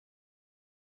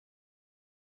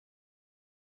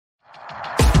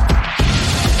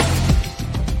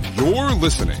You're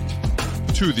listening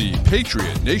to the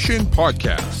Patriot Nation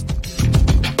Podcast.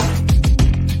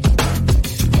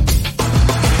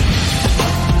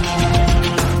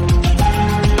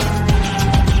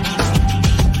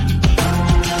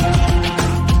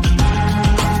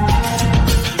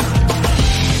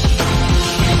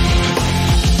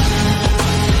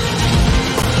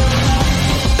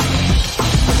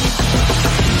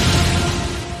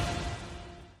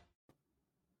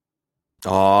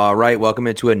 All right, welcome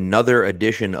into another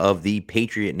edition of the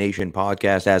Patriot Nation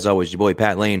Podcast. As always, your boy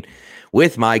Pat Lane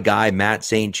with my guy Matt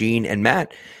St. Jean. And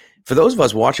Matt, for those of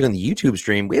us watching on the YouTube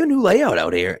stream, we have a new layout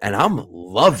out here, and I'm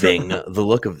loving the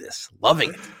look of this.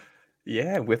 Loving it.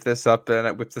 Yeah, whipped this up in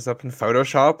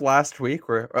Photoshop last week.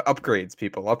 We're upgrades,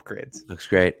 people, upgrades. Looks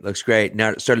great. Looks great.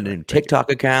 Now started a new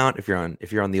TikTok account. If you're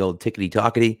on the old Tickety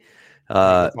Talkety,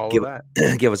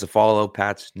 give us a follow.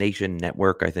 Pat's Nation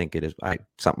Network, I think it is.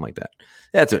 Something like that.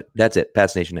 That's it.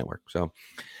 Pat's Nation Network. So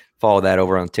follow that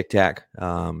over on TikTok,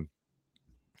 and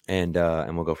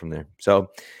we'll go from there.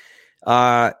 So,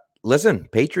 listen,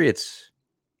 Patriots,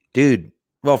 dude.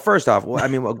 Well, first off, I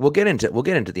mean, we'll get into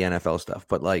the NFL stuff,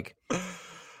 but like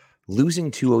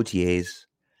losing 2 OTAs,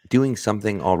 doing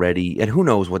something already, and who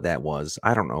knows what that was?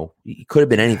 I don't know. It could have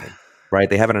been anything, right?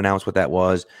 They haven't announced what that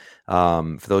was.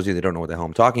 For those of you that don't know what the hell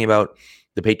I'm talking about,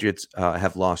 the Patriots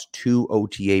have lost 2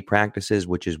 OTA practices,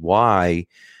 which is why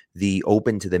the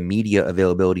open to the media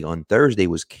availability on Thursday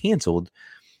was canceled,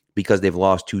 because they've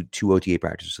lost two OTA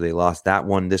practices. So they lost that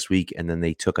one this week, and then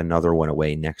they took another one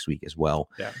away next week as well.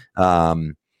 Yeah.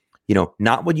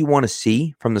 Not what you want to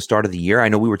see from the start of the year. I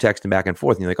know we were texting back and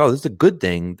forth, and you're like, oh, this is a good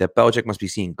thing that Belichick must be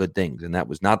seeing good things. And that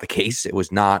was not the case. It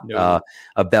was not a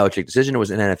Belichick decision. It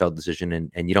was an NFL decision,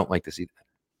 and you don't like to see that.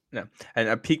 No. And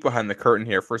a peek behind the curtain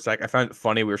here for a sec. I found it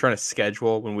funny. We were trying to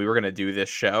schedule when we were going to do this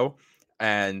show.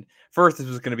 And first, this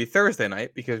was going to be Thursday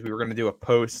night because we were going to do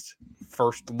a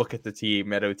first look at the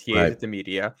team at OTAs at the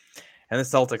media. And the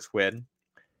Celtics win. And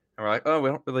we're like, oh, we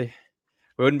wouldn't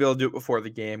be able to do it before the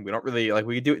game. We don't really,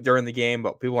 we could do it during the game,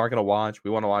 but people aren't going to watch.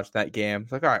 We want to watch that game.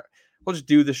 It's like, all right, we'll just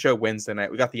do the show Wednesday night.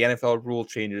 We got the NFL rule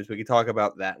changes. We can talk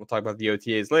about that. We'll talk about the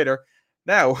OTAs later.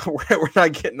 Now, we're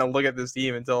not getting a look at this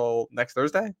team until next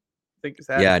Thursday. I think is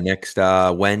that? Yeah, next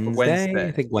Wednesday.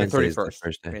 I think Wednesday is the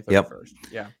first day. May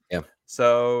 31st. Yep.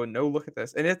 So no look at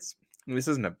this. And this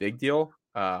isn't a big deal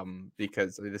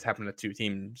because this happened to 2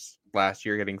 teams last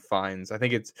year getting fines. I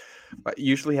think it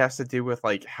usually has to do with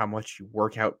how much you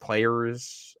work out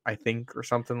players, I think, or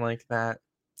something like that.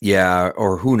 Yeah,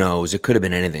 or who knows? It could have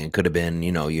been anything. It could have been,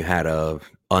 you had a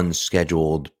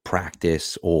unscheduled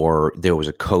practice, or there was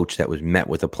a coach that was met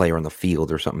with a player on the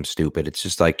field or something stupid. It's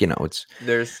just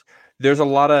it's there's a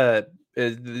lot of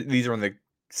these are in the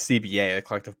CBA, a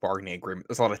collective bargaining agreement.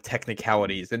 There's a lot of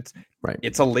technicalities.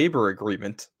 It's a labor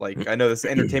agreement. I know this is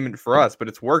entertainment for us, but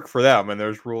it's work for them. And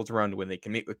there's rules around when they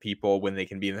can meet with people, when they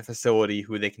can be in the facility,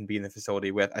 who they can be in the facility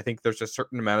with. I think there's a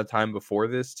certain amount of time before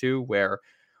this too, where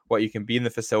you can be in the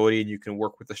facility and you can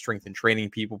work with the strength and training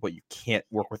people, but you can't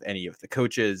work with any of the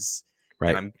coaches. Right.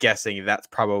 And I'm guessing that's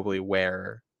probably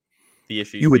where the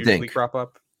issues usually crop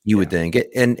up. You would think.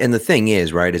 And the thing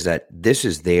is, right, is that this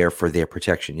is there for their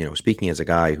protection. Speaking as a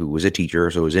guy who was a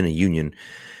teacher, so was in a union,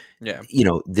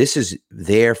 this is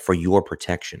there for your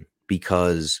protection,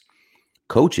 because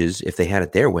coaches, if they had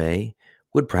it their way,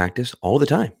 would practice all the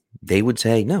time. They would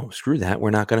say, no, screw that.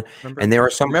 We're not going to. And there are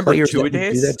some players that would do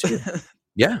that too.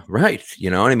 Yeah, right. You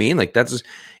know what I mean? That's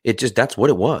what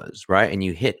it was, right? And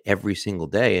you hit every single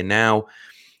day. And now,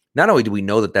 not only do we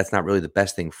know that that's not really the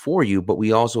best thing for you, but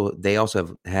they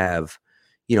also have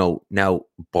now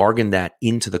bargained that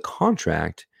into the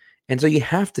contract. And so you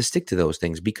have to stick to those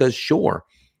things, because sure,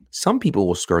 some people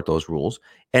will skirt those rules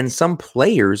and some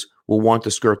players will want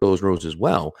to skirt those rules as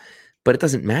well, but it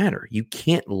doesn't matter. You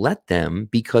can't let them,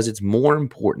 because it's more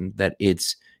important that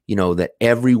it's, that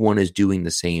everyone is doing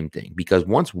the same thing. Because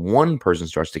once one person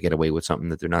starts to get away with something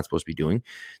that they're not supposed to be doing,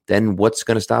 then what's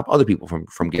going to stop other people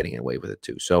from getting away with it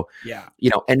too? So,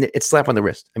 and it's slap on the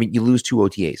wrist. I mean, you lose 2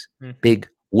 OTAs, big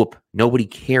whoop. Nobody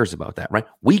cares about that, right?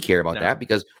 We care about that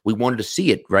because we wanted to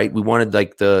see it, right? We wanted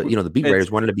the beat writers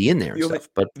wanted to be in there and stuff.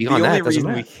 But beyond that, the only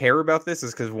reason we care about this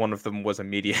is because one of them was a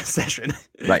media session.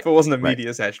 Right. If it wasn't a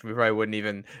media session, we probably wouldn't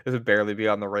even, it would barely be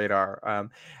on the radar.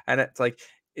 And it's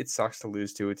it sucks to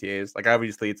lose 2 OTAs.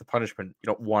 Obviously, it's a punishment. You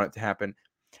don't want it to happen.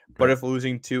 But if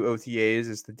losing 2 OTAs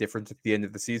is the difference at the end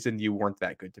of the season, you weren't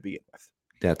that good to begin with.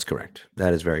 That's correct.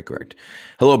 That is very correct.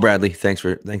 Hello, Bradley. Thanks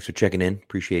for checking in.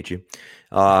 Appreciate you.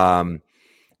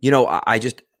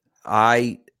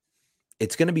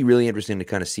 it's going to be really interesting to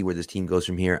kind of see where this team goes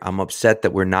from here. I'm upset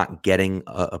that we're not getting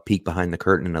a peek behind the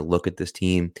curtain and a look at this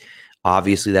team.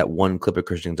 Obviously, that one clip of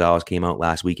Christian Gonzalez came out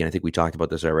last week, and I think we talked about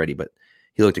this already, but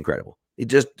he looked incredible. It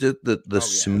just the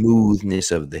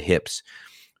smoothness of the hips.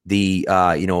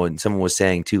 And someone was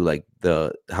saying too, like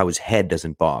how his head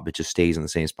doesn't bob; it just stays in the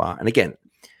same spot. And again,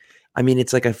 I mean,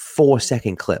 it's like a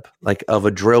 4-second clip, like of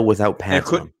a drill without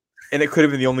pads on. And it could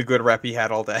have been the only good rep he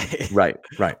had all day. Right.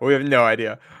 We have no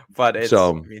idea. But it's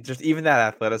just even that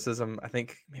athleticism, I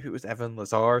think maybe it was Evan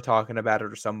Lazar talking about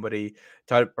it or somebody,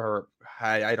 I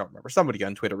don't remember. Somebody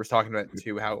on Twitter was talking about it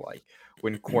too, how like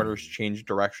when corners change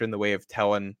direction, the way of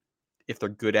telling if they're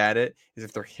good at it is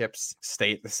if their hips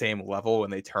stay at the same level when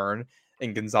they turn.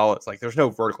 And Gonzalez, like there's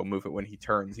no vertical movement when he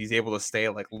turns. He's able to stay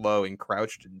like low and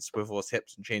crouched and swivel his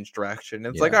hips and change direction. And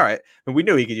it's like, all right. And we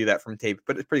knew he could do that from tape,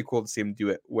 but it's pretty cool to see him do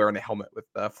it wearing a helmet with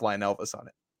Flying Elvis on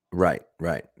it. Right.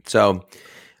 So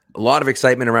a lot of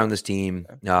excitement around this team.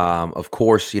 Of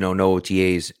course, no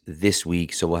OTAs this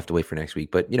week, so we'll have to wait for next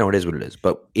week. But, it is what it is.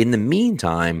 But in the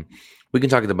meantime, we can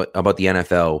talk about the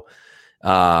NFL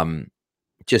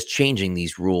just changing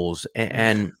these rules.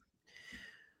 And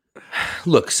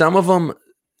look, some of them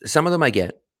I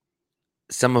get,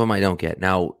 some of them I don't get.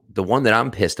 Now, the one that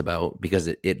I'm pissed about because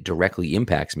it directly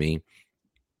impacts me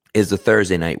is the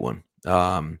Thursday night one.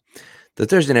 The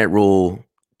Thursday night rule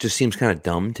just seems kind of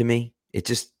dumb to me. It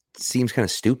just seems kind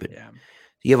of stupid. Yeah.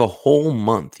 You have a whole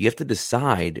month. You have to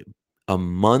decide a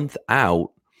month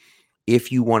out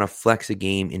if you want to flex a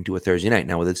game into a Thursday night.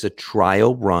 Now, whether it's a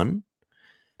trial run,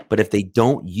 but if they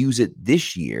don't use it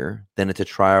this year, then it's a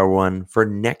trial run for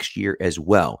next year as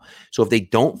well. So if they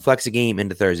don't flex a game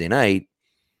into Thursday night,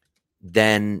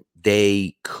 then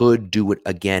they could do it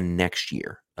again next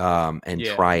year and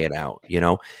try it out,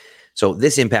 So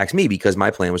this impacts me because my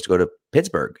plan was to go to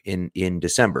Pittsburgh in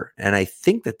December. And I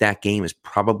think that game is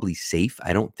probably safe.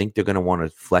 I don't think they're going to want to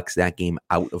flex that game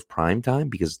out of prime time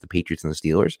because it's the Patriots and the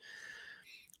Steelers.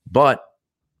 But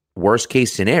worst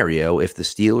case scenario, if the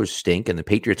Steelers stink and the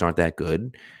Patriots aren't that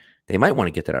good, they might want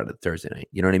to get that out of Thursday night.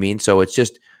 You know what I mean? So it's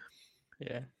just,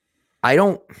 I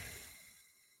don't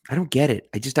get it.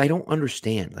 I don't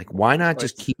understand. Like, why not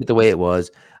just keep it the way it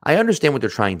was? I understand what they're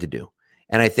trying to do.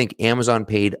 And I think Amazon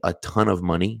paid a ton of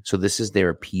money. So this is their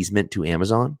appeasement to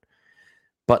Amazon.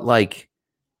 But like,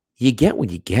 you get what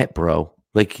you get, bro.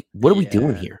 Like, what are we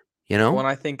doing here? Well, and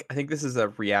I think this is a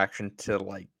reaction to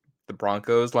like the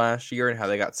Broncos last year and how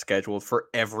they got scheduled for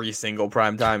every single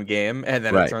primetime game. And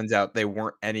then it turns out they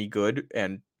weren't any good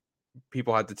and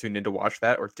people had to tune in to watch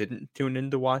that or didn't tune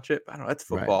in to watch it. I don't know. That's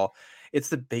football. Right. It's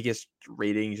the biggest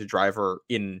ratings driver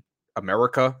in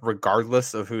America,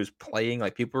 regardless of who's playing.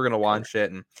 Like, people are going to watch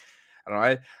it. And I don't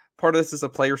know. Part of this is a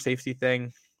player safety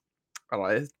thing. I don't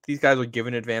know. These guys are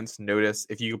given advance notice.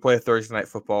 If you can play a Thursday night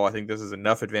football, I think this is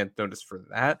enough advance notice for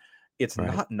that. It's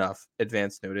not enough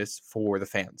advance notice for the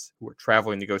fans who are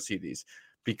traveling to go see these,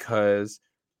 because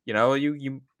you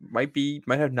might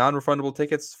have non-refundable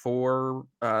tickets for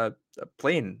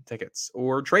plane tickets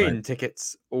or train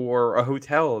tickets or a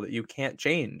hotel that you can't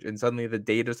change, and suddenly the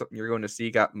date of something you're going to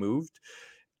see got moved.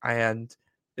 And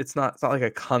it's not like a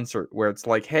concert where it's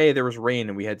like, hey, there was rain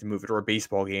and we had to move it, or a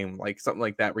baseball game, like something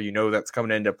like that, where that's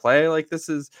coming into play. Like,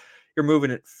 you're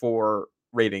moving it for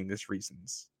ratings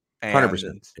reasons.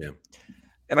 100%. Yeah.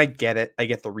 And I get it. I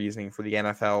get the reasoning for the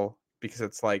NFL, because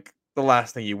it's like the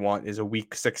last thing you want is a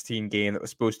week 16 game that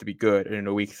was supposed to be good, and in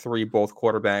a week 3, both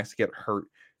quarterbacks get hurt.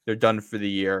 They're done for the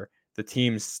year. The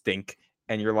teams stink.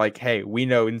 And you're like, hey, we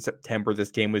know in September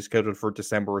this game was scheduled for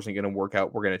December isn't going to work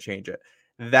out. We're going to change it.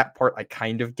 That part I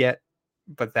kind of get,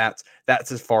 but that's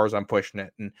as far as I'm pushing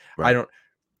it. And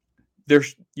you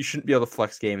shouldn't be able to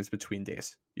flex games between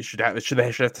days. They should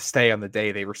have to stay on the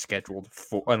day they were scheduled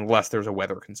for, unless there's a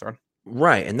weather concern.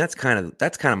 Right. And that's kind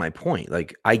of my point.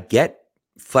 Like, I get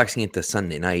flexing it to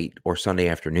Sunday night or Sunday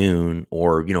afternoon,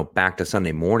 or, back to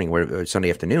Sunday morning or Sunday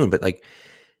afternoon. But like,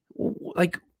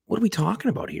 what are we talking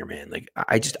about here, man? Like,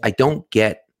 I don't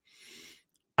get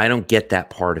that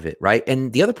part of it. Right.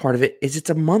 And the other part of it is it's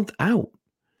a month out.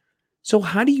 So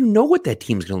how do you know what that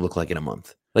team's going to look like in a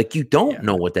month? Like, you don't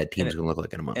know what that team's going to look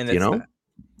like in a month,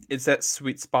 It's that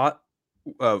sweet spot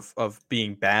of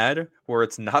being bad, where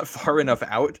it's not far enough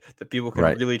out that people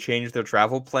can really change their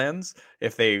travel plans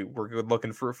if they were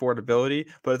looking for affordability,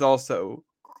 but it's also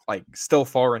like still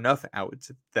far enough out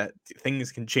that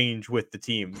things can change with the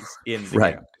teams in the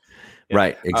game.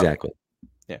 Right, exactly.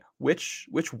 Which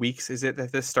weeks is it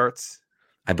that this starts?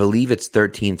 I believe it's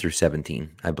 13 through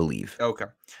 17, I believe. Okay.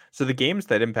 So the games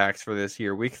that impacts for this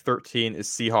year, week 13 is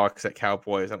Seahawks at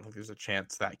Cowboys. I don't think there's a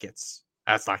chance that gets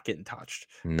That's not getting touched.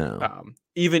 No.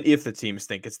 Even if the teams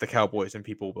think it's the Cowboys and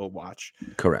people will watch.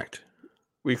 Correct.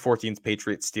 Week 14's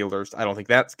Patriots, Steelers. I don't think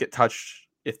that's get touched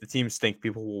if the teams think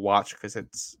people will watch because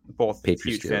it's both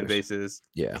Patriots, huge fan Steelers. bases.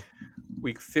 Yeah.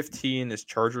 Week 15 is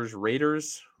Chargers,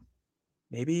 Raiders.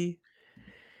 Maybe.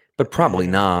 But probably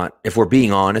not. If we're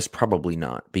being honest, probably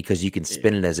not, because you can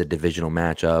spin it as a divisional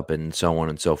matchup and so on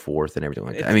and so forth and everything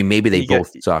like that. I mean, maybe they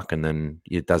both suck and then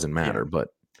it doesn't matter, but.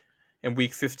 In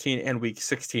week 15 and week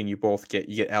 16, you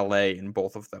get LA in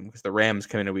both of them because the Rams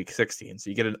come into week 16. So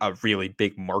you get a really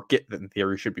big market that in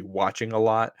theory should be watching a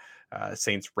lot.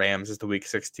 Saints Rams is the week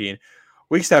 16.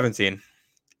 Week 17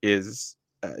 is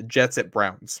Jets at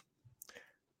Browns.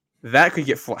 That could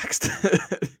get flexed.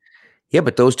 Yeah,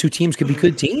 but those two teams could be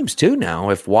good teams too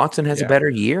now. If Watson has a better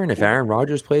year and if Aaron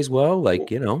Rodgers plays well,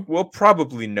 we'll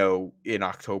probably know in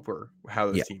October how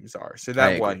those teams are. So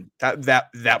that one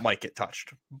that might get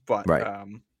touched. But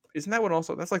isn't that one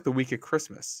also? That's like the week of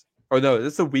Christmas. Or no,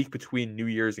 that's the week between New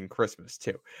Year's and Christmas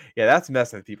too. Yeah, that's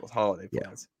messing with people's holiday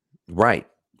plans. Right.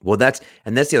 Well, that's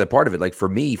the other part of it. Like for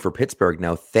me, for Pittsburgh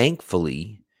now,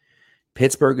 thankfully,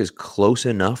 Pittsburgh is close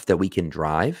enough that we can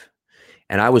drive.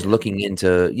 And I was looking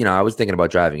into, I was thinking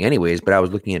about driving anyways, but I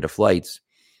was looking into flights.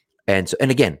 And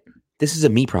again, this is a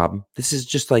me problem. This is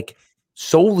just like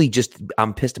solely just,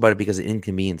 I'm pissed about it because it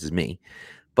inconveniences me.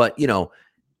 But, we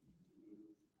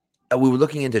were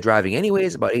looking into driving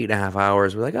anyways, about 8.5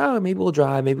 hours. We're like, oh, maybe we'll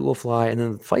drive, maybe we'll fly. And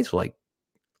then the flights were like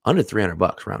under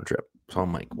 $300 round trip. So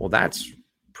I'm like, well, that's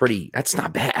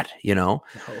not bad, No.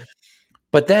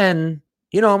 But then,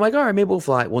 I'm like, all right, maybe we'll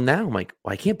fly. Well, now I'm like,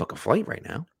 well, I can't book a flight right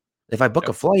now. If I book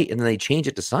a flight and then they change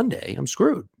it to Sunday, I'm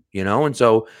screwed, And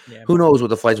so who knows what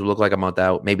the flights will look like a month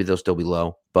out. Maybe they'll still be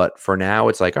low. But for now,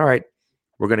 it's like, all right,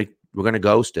 we're gonna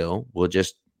go still. We'll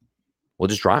just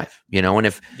drive, And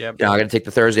if I got to take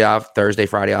the Thursday,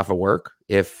 Friday off of work.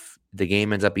 If the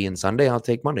game ends up being Sunday, I'll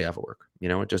take Monday off of work.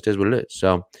 It just is what it is.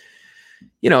 So,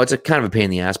 it's a kind of a pain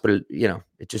in the ass, but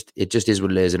it just is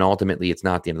what it is. And ultimately, it's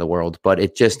not the end of the world. But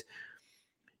it just.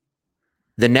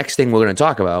 The next thing we're going to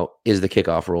talk about is the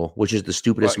kickoff rule, which is the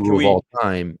stupidest rule of all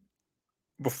time.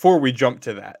 Before we jump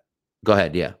to that, go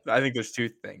ahead. Yeah, I think there's two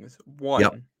things.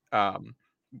 One, I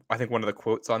think one of the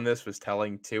quotes on this was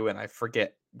telling too, and I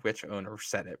forget which owner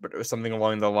said it, but it was something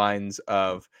along the lines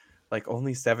of like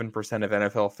only 7% of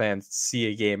NFL fans see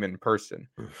a game in person.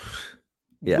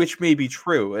 Yeah. Which may be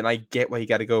true, and I get why you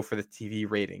got to go for the TV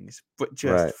ratings, but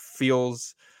just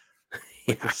feels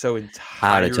like you're so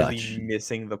entirely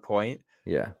missing the point.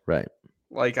 Yeah, right.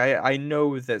 Like I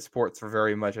know that sports are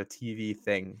very much a TV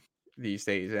thing these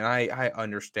days, and I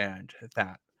understand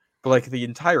that. But like the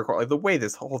entire the way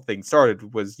this whole thing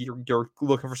started was you're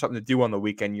looking for something to do on the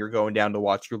weekend. You're going down to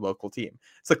watch your local team.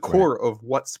 It's the core of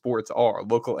what sports are: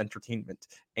 local entertainment,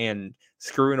 and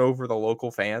screwing over the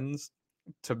local fans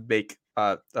to make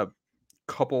a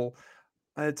couple.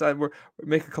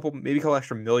 Make a couple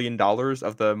extra $1 million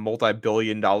of the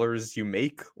multi-billion dollars you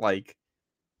make. Like,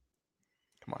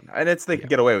 come on, and they can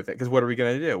get away with it because what are we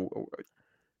going to do?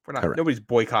 We're not. Correct. Nobody's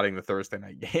boycotting the Thursday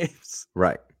night games.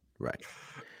 Right.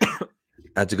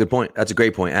 That's a good point. That's a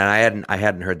great point. And I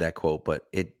hadn't heard that quote, but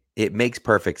it makes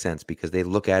perfect sense because they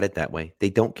look at it that way. They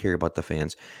don't care about the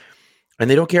fans, and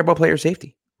they don't care about player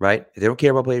safety. Right? They don't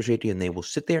care about player safety, and they will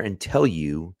sit there and tell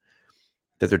you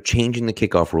that they're changing the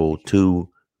kickoff rule to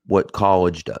what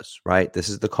college does, right? This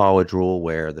is the college rule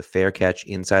where the fair catch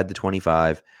inside the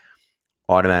 25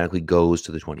 automatically goes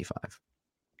to the 25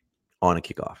 on a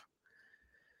kickoff.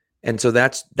 And so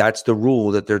that's the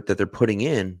rule that they're putting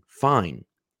in. Fine.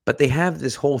 But they have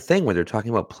this whole thing where they're talking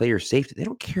about player safety. They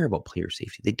don't care about player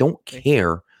safety. They don't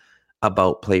care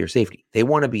about player safety. They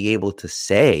want to be able to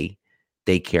say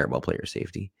they care about player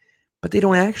safety, but they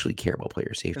don't actually care about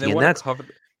player safety. And that's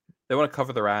they want to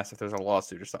cover their ass if there's a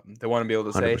lawsuit or something. They want to be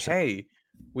able to say, 100%. Hey,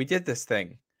 we did this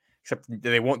thing. Except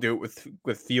they won't do it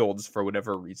with Fields for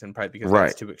whatever reason, probably because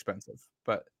it's too expensive.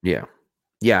 But yeah.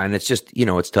 And it's just,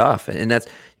 it's tough. And that's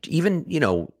even,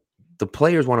 the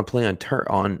players want to play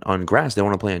on grass. They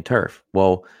want to play on turf.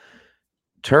 Well,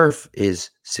 turf is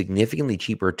significantly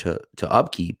cheaper to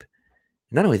upkeep.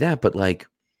 Not only that, but like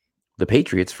the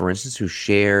Patriots, for instance, who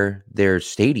share their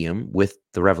stadium with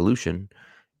the Revolution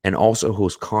and also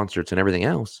host concerts and everything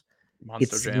else.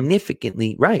 It's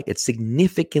significantly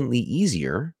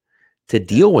easier to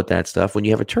deal with that stuff when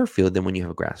you have a turf field than when you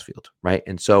have a grass field, right?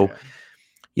 And so,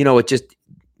 it just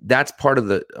that's part of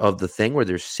the thing where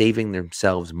they're saving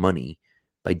themselves money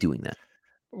by doing that.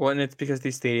 Well, and it's because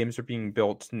these stadiums are being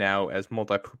built now as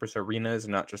multi-purpose arenas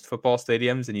and not just football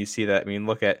stadiums. And you see that. I mean,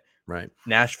 look at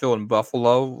Nashville and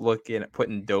Buffalo looking at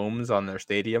putting domes on their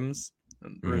stadiums.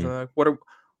 And what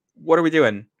are we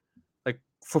doing? Like,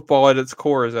 football at its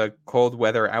core is a cold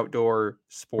weather outdoor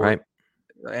sport. Right.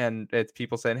 And it's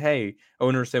people saying, hey,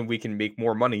 owners saying we can make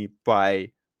more money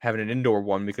by having an indoor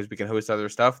one because we can host other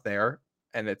stuff there.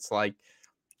 And it's like,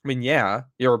 I mean, yeah,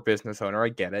 you're a business owner. I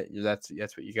get it. That's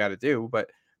what you got to do. But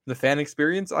the fan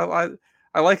experience, I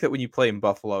like that when you play in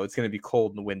Buffalo, it's going to be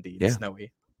cold and windy and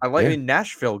snowy. I mean,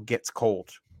 Nashville gets cold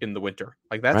in the winter.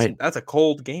 Like, that's a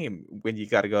cold game when you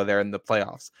got to go there in the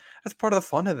playoffs. That's part of the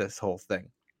fun of this whole thing.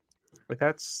 Like,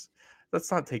 let's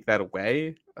not take that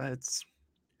away.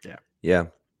 Yeah.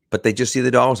 But they just see the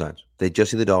dollar signs. They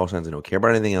just see the dollar signs and don't care about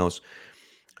anything else.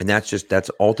 And that's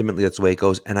ultimately the way it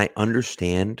goes. And I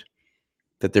understand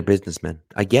that they're businessmen.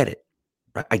 I get it.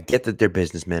 Right? I get that they're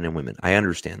businessmen and women. I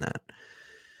understand that.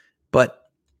 But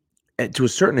to a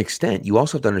certain extent, you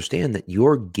also have to understand that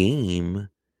your game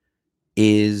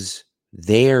is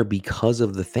there because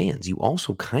of the fans. You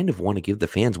also kind of want to give the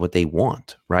fans what they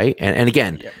want, right? And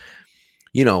again,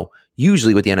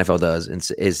 usually what the NFL does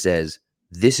is says,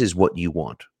 this is what you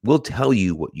want. We'll tell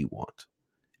you what you want.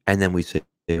 And then we say,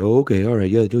 oh, okay, all right,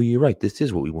 yeah, you're right. This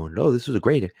is what we wanted. Oh, this was a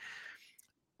great.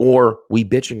 Or we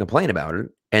bitch and complain about it,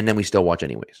 and then we still watch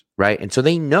anyways, right? And so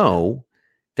they know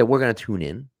that we're going to tune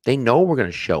in. They know we're going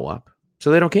to show up,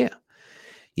 so they don't care.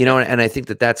 And I think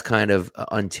that's kind of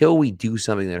until we do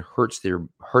something that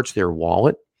hurts their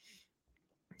wallet,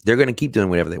 they're going to keep doing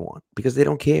whatever they want because they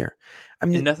don't care. I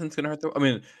mean, and nothing's going to hurt them. I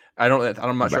mean,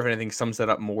 I'm not sure if anything sums that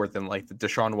up more than like the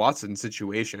Deshaun Watson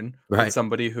situation, right? With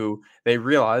somebody who they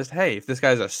realized, hey, if this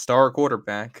guy's a star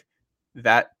quarterback,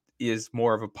 that is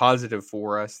more of a positive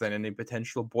for us than any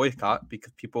potential boycott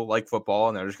because people like football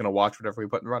and they're just going to watch whatever we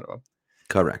put in front of them.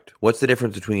 Correct. What's the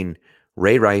difference between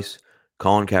Ray Rice,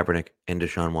 Colin Kaepernick, and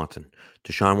Deshaun Watson?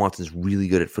 Deshaun Watson's really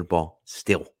good at football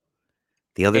still.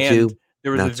 The other two,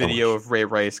 there was a video of Ray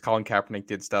Rice, Colin Kaepernick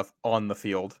did stuff on the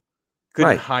field.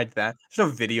 Couldn't hide that. There's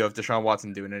no video of Deshaun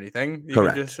Watson doing anything. You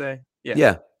can just say,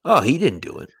 yeah. Oh, he didn't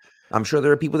do it. I'm sure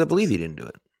there are people that believe he didn't do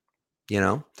it.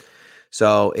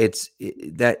 So it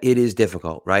is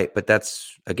difficult, right? But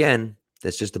that's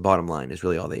just the bottom line. Is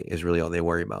really all they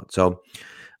worry about. So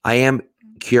I am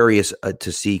curious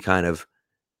to see kind of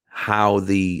how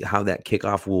that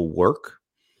kickoff will work.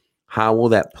 How will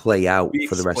that play out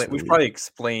for the rest of the league? We probably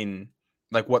explain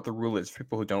like what the rule is for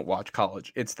people who don't watch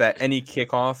college. It's that any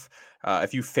kickoff,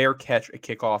 if you fair catch a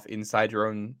kickoff inside your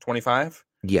own 25,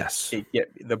 yes,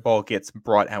 the ball gets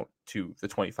brought out to the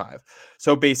 25.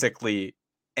 So basically,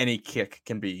 any kick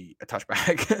can be a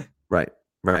touchback. Right.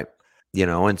 And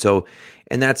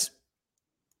that's,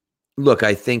 look,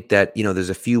 I think that, there's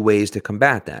a few ways to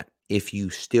combat that. If you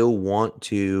still want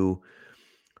to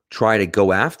try to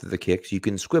go after the kicks, you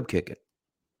can squib kick it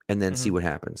and then see what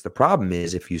happens. The problem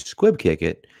is if you squib kick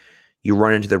it, you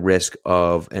run into the risk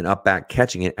of an up back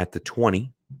catching it at the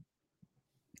 20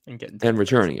 and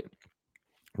returning it,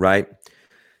 right?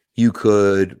 You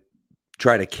could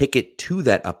try to kick it to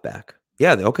that up back.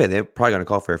 Yeah, okay, they're probably going to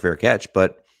call for a fair catch,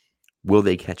 but will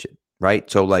they catch it, right?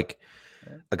 So like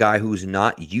a guy who's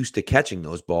not used to catching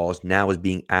those balls now is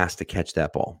being asked to catch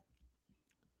that ball.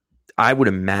 I would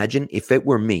imagine if it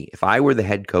were me, if I were the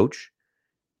head coach,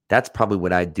 that's probably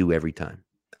what I'd do every time.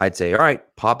 I'd say, all right,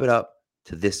 pop it up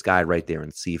to this guy right there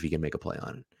and see if he can make a play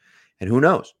on it. And who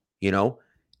knows,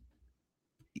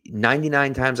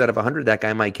 99 times out of 100, that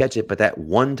guy might catch it, but that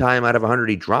one time out of 100,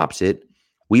 he drops it.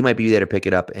 We might be there to pick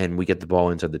it up and we get the ball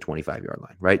inside the 25-yard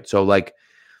line, right? So like,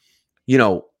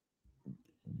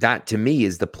 that to me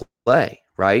is the play,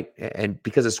 right? And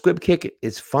because a squib kick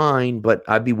is fine, but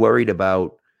I'd be worried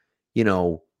about,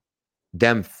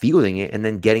 them fielding it and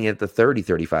then getting it at the 30,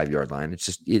 35-yard line. It's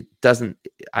just,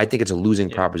 I think it's a losing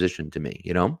proposition to me,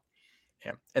 Yeah.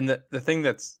 And the thing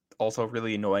that's also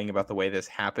really annoying about the way this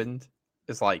happened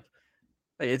is like,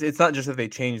 it's not just that they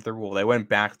changed the rule. They went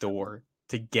backdoor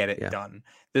to get it done.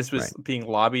 This was being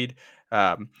lobbied.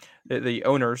 The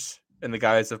owners and the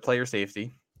guys of player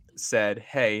safety said,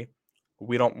 hey,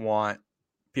 we don't want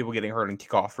people getting hurt in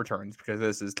kickoff returns because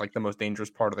this is like the most dangerous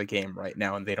part of the game right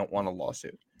now, and they don't want a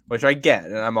lawsuit, which I get,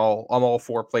 and I'm all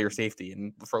for player safety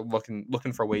and for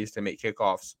looking for ways to make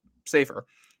kickoffs safer.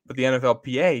 But the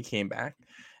NFLPA came back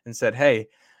and said, hey,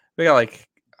 we got like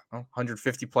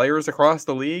 150 players across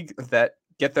the league that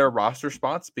get their roster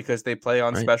spots because they play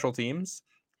on special teams,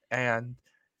 and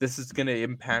this is going to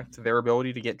impact their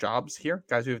ability to get jobs here.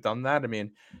 Guys who have done that. I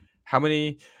mean, how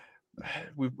much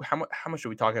are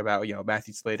we talking about?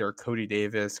 Matthew Slater, Cody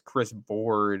Davis, Chris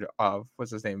Board,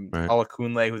 what's his name,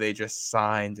 Alakunle, who they just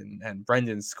signed, and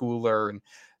Brendan Schooler, and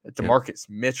DeMarcus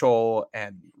Mitchell,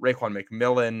 and Raekwon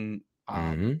McMillan.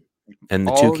 And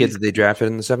the two kids that they drafted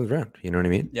in the 7th round. You know what I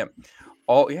mean? Yep.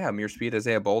 Amir Speed,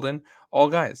 Isaiah Bolden, all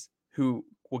guys who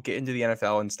will get into the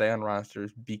NFL and stay on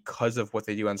rosters because of what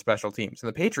they do on special teams. And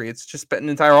the Patriots just spent an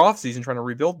entire offseason trying to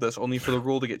rebuild this, only for the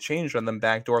rule to get changed on them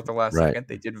backdoor at the last second.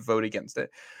 They did vote against it.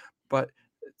 But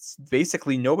it's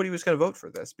basically nobody was going to vote for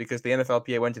this because the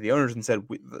NFLPA went to the owners and said,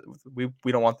 we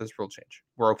don't want this rule change.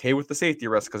 We're okay with the safety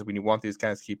risk because we want these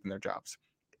guys keeping their jobs.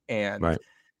 And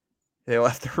they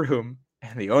left the room,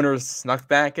 and the owners snuck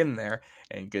back in there,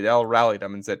 and Goodell rallied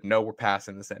them and said, no, we're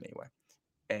passing this anyway.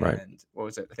 And what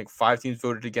was it? I think 5 teams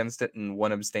voted against it and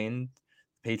 1 abstained.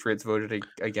 Patriots voted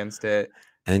against it.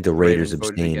 I think the Raiders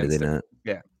abstained, did they not?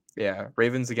 Yeah.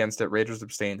 Ravens against it. Raiders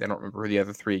abstained. I don't remember who the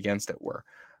other 3 against it were.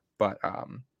 But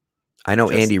I know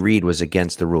Andy Reid was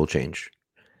against the rule change.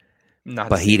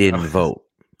 But he didn't vote.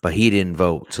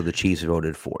 So the Chiefs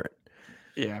voted for it.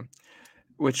 Yeah.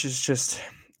 Which is just,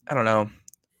 I don't know.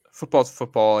 Football's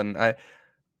football, and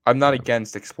I'm not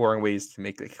against exploring ways to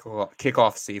make the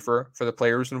kickoff safer for the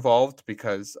players involved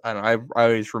because I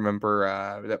always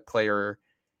remember that player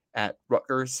at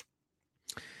Rutgers.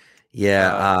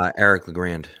 Yeah, Eric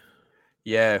LeGrand.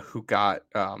 Yeah, who got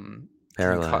paralyzed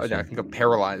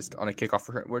on a kickoff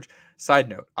return. Which, side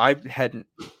note, I hadn't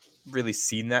really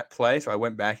seen that play, so I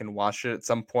went back and watched it at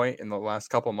some point in the last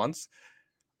couple of months.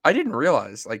 I didn't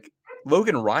realize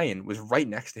Logan Ryan was right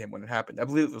next to him when it happened. I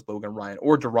believe it was Logan Ryan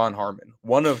or Deron Harmon,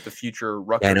 one of the future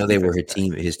Rutgers. Yeah, I know they were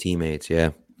his teammates. Yeah,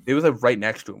 it was right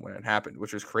next to him when it happened,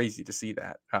 which was crazy to see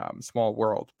that. Small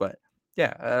world, but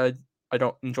yeah, I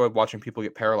don't enjoy watching people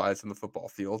get paralyzed in the football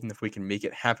field. And if we can make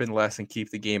it happen less and keep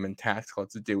the game intact,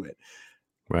 let's do it.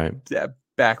 Right. That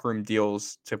backroom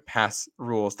deals to pass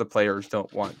rules the players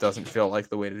don't want doesn't feel like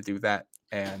the way to do that,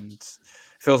 and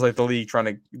feels like the league trying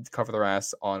to cover their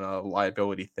ass on a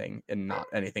liability thing and not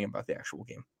anything about the actual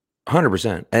game.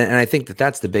 100%. And I think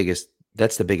that's the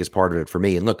biggest part of it for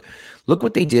me. And look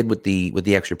what they did with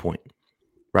the extra point,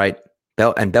 right?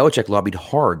 And Belichick lobbied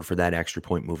hard for that extra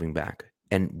point moving back.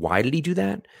 And why did he do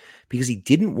that? Because he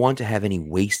didn't want to have any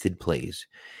wasted plays.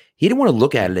 He didn't want to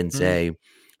look at it and say,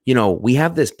 we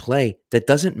have this play that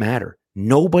doesn't matter.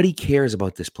 Nobody cares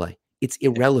about this play. It's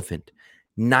irrelevant.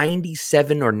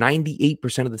 97 or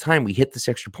 98% of the time we hit this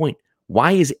extra point.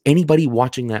 Why is anybody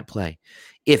watching that play?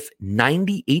 If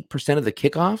 98% of the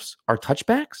kickoffs are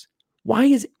touchbacks, why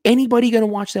is anybody going to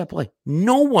watch that play?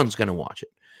 No one's going to watch it,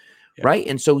 right?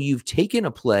 And so you've taken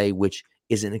a play which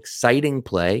is an exciting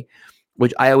play,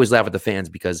 which I always laugh at the fans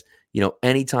because,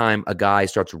 anytime a guy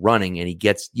starts running and he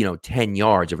gets, 10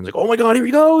 yards, everyone's like, oh my God, here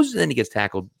he goes. And then he gets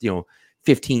tackled,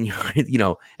 15 yards,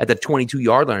 at the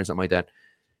 22-yard line or something like that.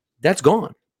 That's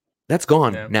gone. That's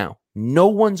gone now. No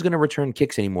one's going to return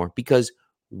kicks anymore because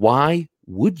why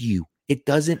would you? It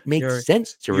doesn't make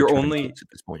sense to return kicks at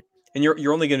this point. And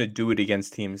you're only going to do it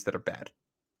against teams that are bad.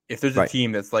 If there's a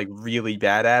team that's really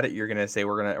bad at it, you're going to say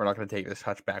we're not going to take this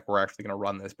touchback. We're actually going to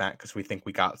run this back because we think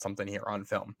we got something here on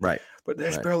film. Right. But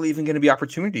there's barely even going to be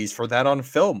opportunities for that on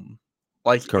film.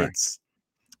 Correct.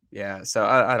 So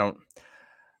I don't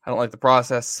like the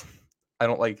process. I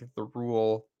don't like the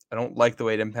rule. I don't like the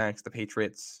way it impacts the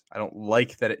Patriots. I don't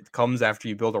like that it comes after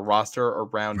you build a roster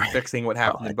around fixing what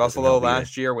happened in Buffalo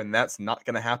last year when that's not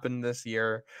going to happen this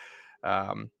year.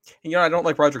 I don't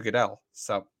like Roger Goodell.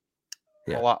 So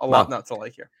a lot not to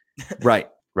like here. Right.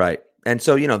 And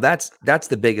so, that's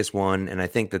the biggest one. And I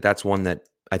think that's one that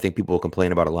I think people will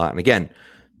complain about a lot. And again,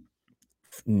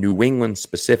 New England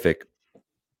specific,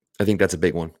 I think that's a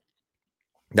big one.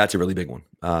 That's a really big one.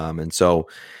 And so,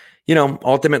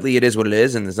 ultimately it is what it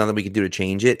is, and there's nothing we can do to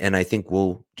change it. And I think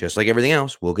we'll, just like everything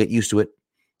else, we'll get used to it.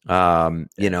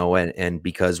 And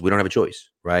because we don't have a choice,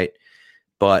 right?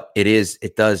 But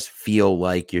it does feel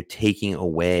like you're taking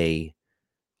away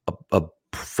a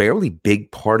fairly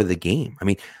big part of the game. I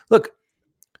mean, look,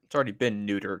 it's already been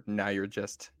neutered. Now you're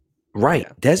just right.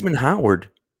 Yeah. Desmond Howard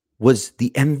was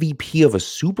the MVP of a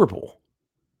Super Bowl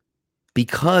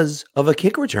because of a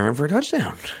kick return for a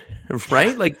touchdown,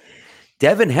 right?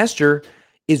 Devin Hester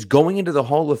is going into the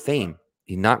Hall of Fame.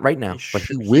 He's not right now, but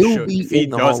he will be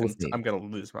in the Hall of Fame. I'm going to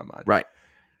lose my mind. Right.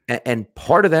 And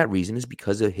part of that reason is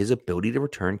because of his ability to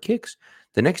return kicks.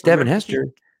 The next Devin Hester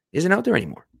isn't out there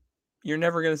anymore. You're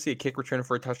never going to see a kick return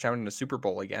for a touchdown in a Super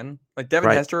Bowl again. Devin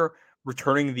Hester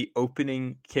returning the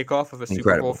opening kickoff of a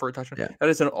Super Bowl for a touchdown. Yeah. That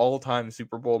is an all-time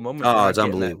Super Bowl moment. Oh, it's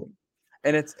unbelievable.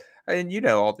 And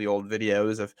all the old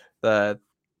videos of the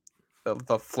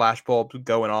flashbulb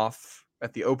going off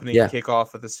at the opening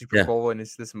kickoff of the Super Bowl, and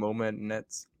it's this moment, and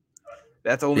that's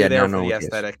only for the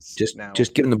aesthetics.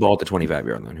 Just give him the ball at the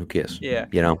 25-yard line. Who cares? Yeah,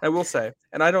 I will say,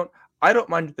 and I don't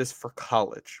mind this for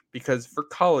college, because for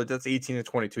college, that's 18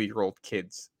 to 22-year-old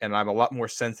kids. And I'm a lot more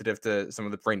sensitive to some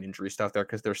of the brain injury stuff there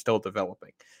because they're still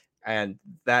developing. And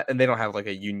they don't have like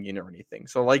a union or anything.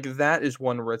 So like that is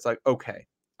one where it's like, okay,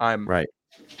 right.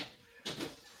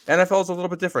 NFL is a little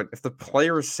bit different. If the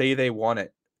players say they want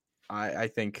it, I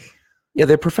think. Yeah,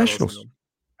 they're professionals.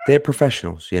 They're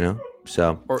professionals,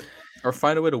 so. Or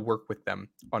find a way to work with them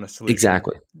on a solution.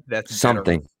 Exactly. That's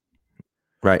something. Better.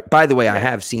 Right. By the way, I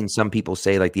have seen some people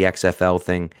say like the XFL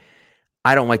thing.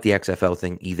 I don't like the XFL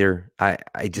thing either. I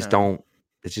just don't.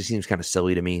 It just seems kind of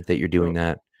silly to me that you're doing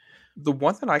that. The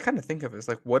one thing I kind of think of is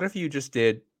like, what if you just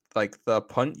did like the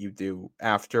punt you do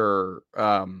after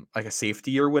like a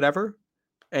safety or whatever,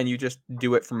 and you just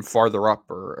do it from farther up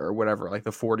or whatever, like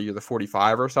the 40 or the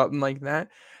 45 or something like that.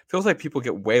 Feels like people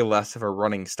get way less of a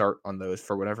running start on those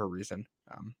for whatever reason.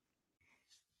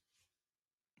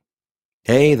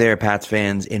 Hey there, Pats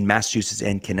fans in Massachusetts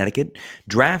and Connecticut.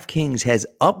 DraftKings has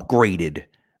upgraded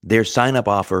their sign-up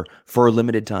offer for a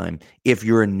limited time. If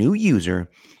you're a new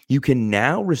user, you can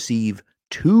now receive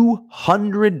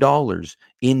 $200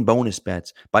 in bonus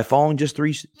bets by following just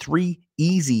three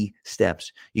easy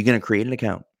steps. You're going to create an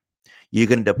account. You're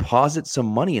going to deposit some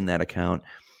money in that account,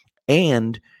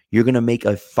 and you're going to make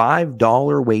a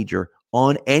 $5 wager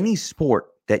on any sport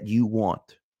that you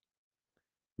want.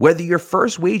 Whether your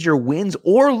first wager wins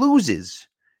or loses,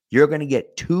 you're going to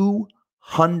get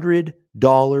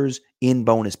 $200 in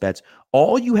bonus bets.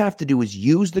 All you have to do is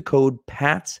use the code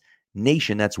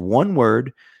PATSNATION. That's one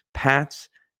word,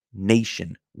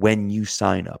 PATSNATION, when you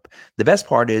sign up. The best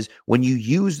part is when you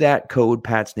use that code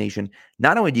PATSNATION,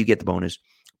 not only do you get the bonus,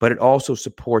 but it also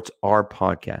supports our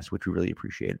podcast, which we really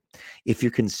appreciate. If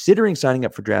you're considering signing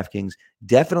up for DraftKings,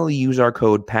 definitely use our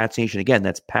code PATSNATION. Again,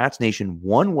 that's PATSNATION,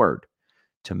 one word,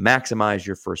 to maximize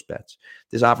your first bets.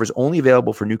 This offer is only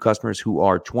available for new customers who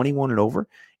are 21 and over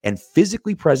and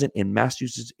physically present in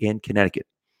Massachusetts and Connecticut.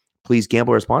 Please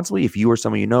gamble responsibly. If you or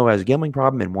someone you know has a gambling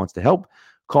problem and wants to help,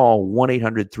 call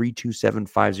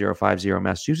 1-800-327-5050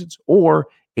 Massachusetts or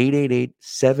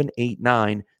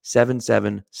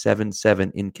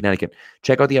 888-789-7777 in Connecticut.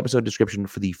 Check out the episode description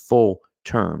for the full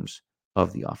terms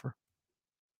of the offer.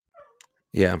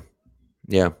 Yeah.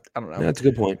 I don't know. That's a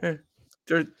good point.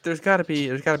 There's got to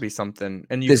be something,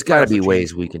 and there's got to be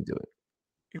ways we can do it.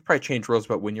 You probably change rules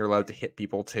about when you're allowed to hit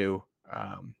people too.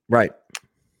 Right.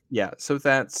 Yeah. So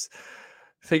that's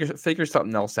figure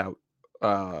something else out.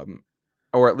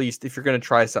 Or at least if you're going to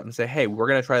try something, say, hey, we're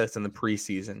going to try this in the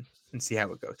preseason and see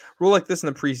how it goes. Rule like this in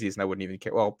the preseason, I wouldn't even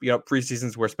care. Well, preseason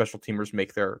is where special teamers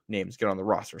make their names get on the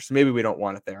roster, so maybe we don't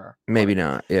want it there. Maybe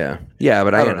not. Yeah.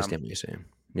 But I understand what you're saying.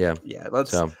 Yeah.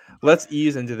 Let's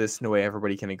ease into this in a way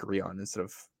everybody can agree on instead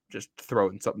of just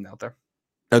throwing something out there.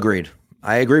 Agreed.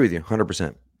 I agree with you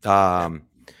 100%.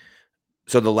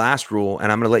 So the last rule,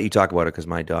 and I'm going to let you talk about it because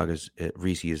my dog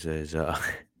Reese is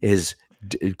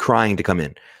crying to come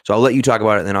in. So I'll let you talk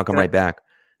about it, and then I'll come right back.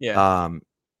 Yeah.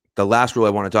 The last rule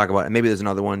I want to talk about, and maybe there's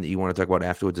another one that you want to talk about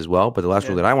afterwards as well, but the last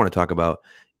rule that I want to talk about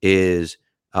is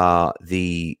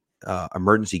the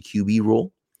emergency QB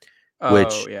rule,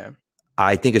 which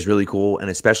I think is really cool, and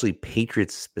especially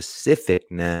Patriots specific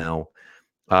now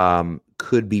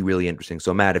could be really interesting.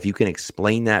 So Matt, if you can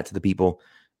explain that to the people,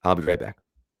 I'll be right back.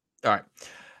 All right.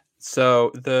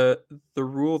 So the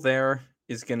rule there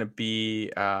is going to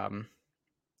be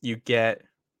you get,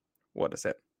 what is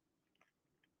it?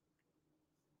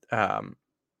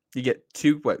 You get if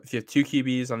you have two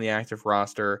QBs on the active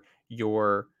roster,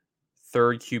 your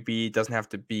third QB doesn't have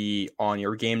to be on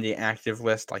your game day active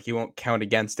list. Like, he won't count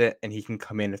against it, and he can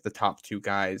come in if the top two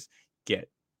guys get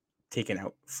taken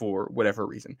out for whatever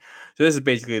reason. So this is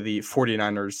basically the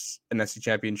 49ers NFC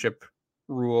Championship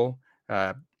rule,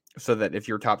 so that if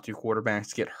your top two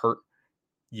quarterbacks get hurt,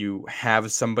 you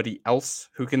have somebody else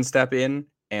who can step in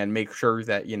and make sure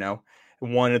that,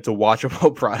 one, it's a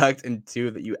watchable product, and two,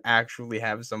 that you actually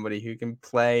have somebody who can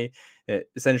play. It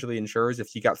essentially ensures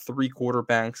if you got three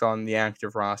quarterbacks on the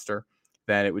active roster,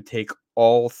 that it would take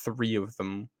all three of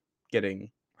them getting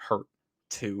hurt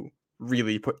to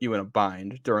really put you in a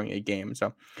bind during a game.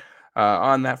 So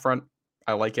on that front,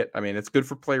 I like it. I mean, it's good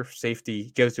for player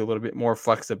safety, gives you a little bit more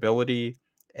flexibility,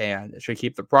 and it should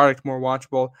keep the product more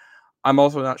watchable. I'm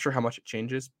also not sure how much it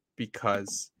changes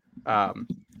because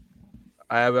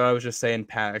I was just saying,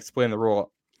 Pat, explain the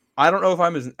rule. I don't know if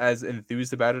I'm as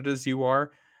enthused about it as you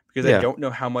are, because I don't know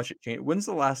how much it changed. When's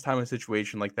the last time a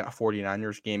situation like that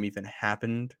 49ers game even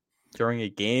happened during a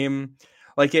game?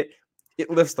 Like, it it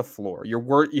lifts the floor. Your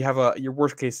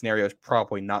worst case scenario is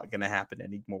probably not going to happen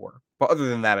anymore. But other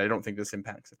than that, I don't think this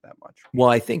impacts it that much. Well,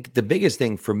 I think the biggest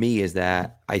thing for me is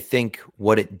that I think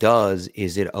what it does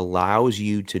is it allows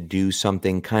you to do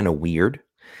something kind of weird.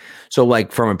 So,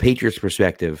 like from a Patriots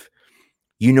perspective,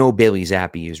 Bailey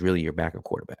Zappi is really your backup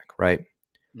quarterback, right?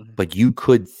 Mm-hmm. But you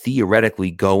could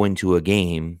theoretically go into a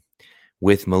game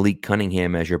with Malik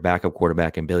Cunningham as your backup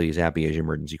quarterback and Bailey Zappi as your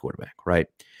emergency quarterback, right?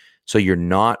 So you're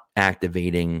not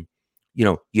activating,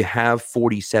 you have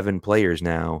 47 players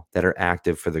now that are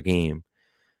active for the game,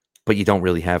 but you don't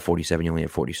really have 47. You only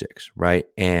have 46, right?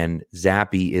 And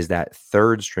Zappi is that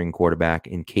third string quarterback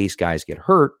in case guys get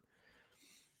hurt,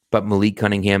 but Malik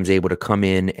Cunningham's able to come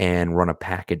in and run a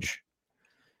package.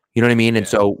 You know what I mean? And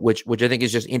so, which I think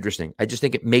is just interesting. I just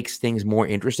think it makes things more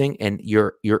interesting, and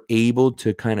you're able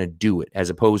to kind of do it as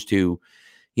opposed to,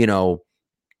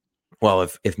 well,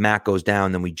 if Matt goes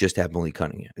down, then we just have Malik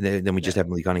Cunningham. Then we just have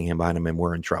Malik Cunningham behind him, and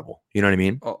we're in trouble. You know what I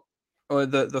mean? Oh,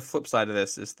 the flip side of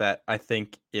this is that I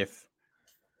think if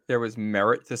there was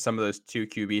merit to some of those 2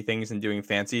 QB things and doing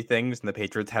fancy things, and the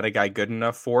Patriots had a guy good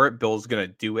enough for it, Bill's gonna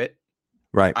do it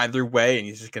right either way, and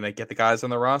he's just gonna get the guys on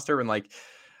the roster. And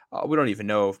we don't even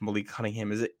know if Malik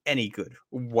Cunningham is any good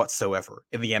whatsoever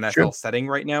in the NFL setting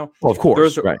right now. Well, of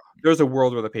course, there's a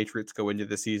world where the Patriots go into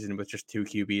the season with just 2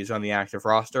 QBs on the active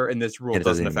roster, and this rule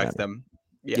doesn't affect them.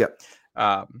 Yeah.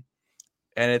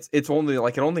 And it's only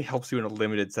it only helps you in a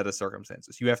limited set of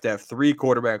circumstances. You have to have 3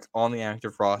 quarterbacks on the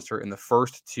active roster, and the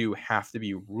first 2 have to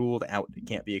be ruled out. It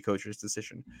can't be a coach's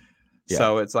decision. Yeah.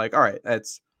 So it's all right,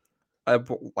 that's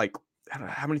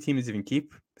how many teams even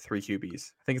keep 3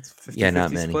 QBs? I think it's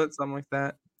 50-50 split, something like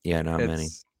that. Yeah, not many.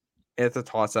 It's a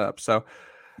toss-up. So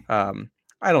I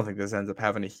don't think this ends up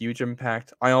having a huge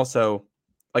impact. I also,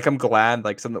 I'm glad,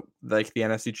 the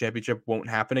NFC Championship won't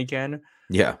happen again.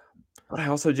 Yeah. But I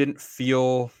also didn't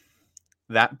feel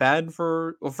that bad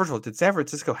first of all, did San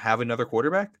Francisco have another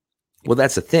quarterback? Well,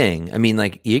 that's the thing. I mean,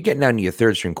 you're getting down to your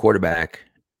third-string quarterback.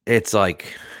 It's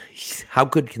how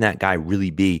good can that guy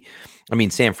really be? I mean,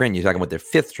 San Fran, you're talking about their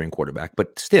 5th-string quarterback,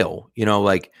 but still, you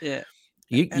get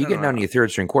down to your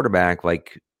 3rd-string quarterback,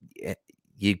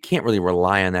 you can't really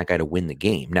rely on that guy to win the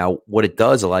game. Now, what it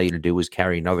does allow you to do is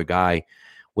carry another guy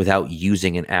without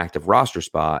using an active roster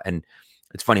spot. And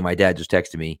it's funny, my dad just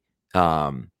texted me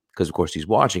because, of course, he's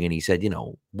watching, and he said,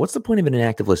 what's the point of an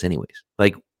inactive list anyways?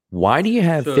 Why do you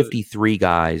have 53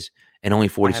 guys and only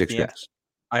 46 guys?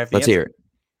 Let's hear it.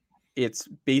 It's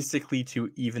basically to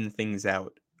even things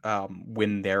out.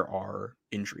 When there are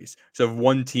injuries. So if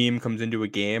one team comes into a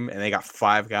game and they got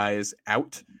 5 guys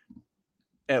out,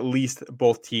 at least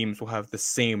both teams will have the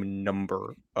same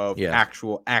number of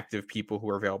actual active people who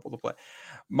are available to play.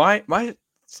 My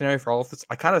scenario for all of this,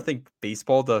 I kind of think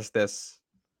baseball does this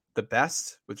the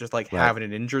best with just having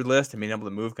an injured list and being able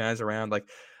to move guys around. I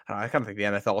kind of think the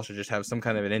NFL should just have some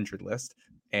kind of an injured list,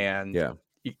 and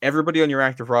everybody on your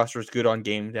active roster is good on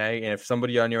game day. And if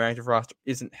somebody on your active roster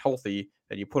isn't healthy,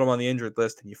 then you put them on the injured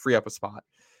list and you free up a spot.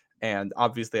 And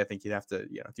obviously, I think you'd have to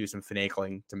do some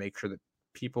finagling to make sure that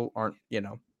people aren't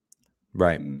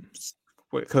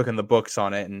cooking the books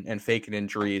on it and faking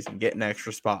injuries and getting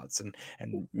extra spots and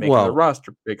making the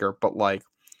roster bigger. But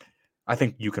I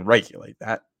think you can regulate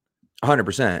that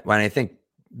 100%. And I think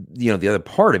the other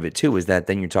part of it too is that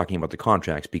then you're talking about the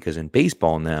contracts, because in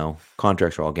baseball now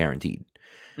contracts are all guaranteed.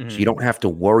 Mm-hmm. So you don't have to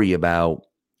worry about,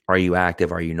 are you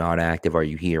active? Are you not active? Are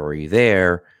you here? Are you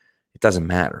there? It doesn't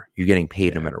matter. You're getting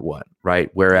paid no matter what, right?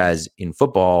 Whereas in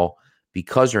football,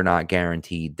 because you're not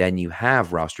guaranteed, then you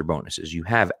have roster bonuses. You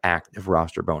have active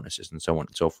roster bonuses and so on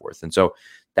and so forth. And so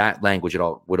that language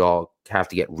would all have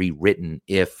to get rewritten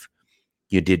if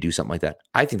you did do something like that.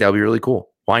 I think that would be really cool.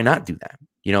 Why not do that?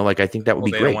 I think that would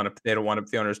be great.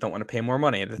 The owners don't want to pay more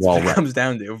money. That's what it comes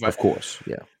down to. But of course,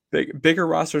 yeah. Bigger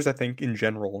rosters, I think, in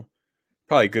general,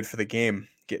 probably good for the game.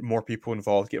 Get more people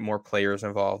involved, get more players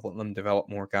involved, let them develop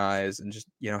more guys, and just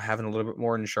having a little bit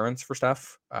more insurance for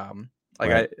stuff.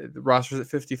 The roster's at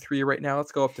 53 right now.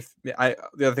 Let's go up to. The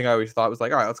other thing I always thought was all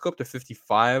right, let's go up to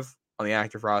 55 on the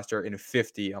active roster and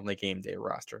 50 on the game day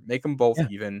roster. Make them both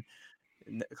even,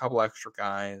 a couple extra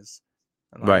guys.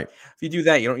 And right. If you do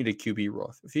that, you don't need a QB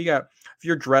rule. If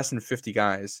you're dressing 50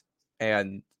 guys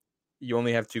and you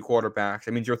only have 2 quarterbacks,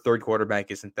 that means your third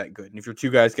quarterback isn't that good. And if your 2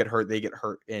 guys get hurt, they get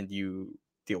hurt, and you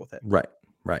deal with it.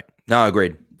 Right. No,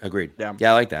 agreed. Yeah,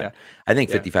 I like that. Yeah. I think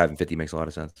 55 and 50 makes a lot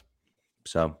of sense.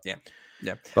 So yeah.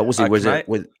 But we'll see.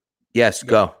 Yes,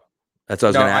 go. That's what I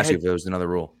was going to ask you if there was another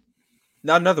rule.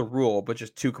 Not another rule, but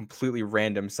just 2 completely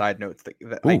random side notes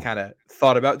that I kind of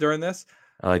thought about during this.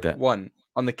 I like that. One,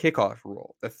 on the kickoff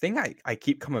rule, the thing I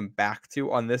keep coming back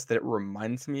to on this that it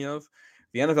reminds me of,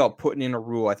 the NFL putting in a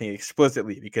rule, I think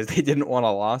explicitly because they didn't want a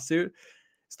lawsuit.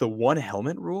 It's the one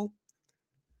helmet rule.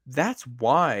 That's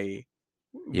why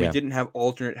we didn't have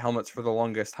alternate helmets for the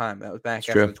longest time. That was back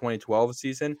after the 2012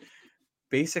 season.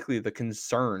 Basically, the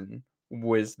concern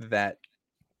was that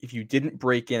if you didn't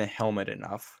break in a helmet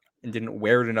enough and didn't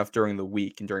wear it enough during the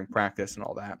week and during practice and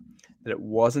all that, that it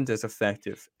wasn't as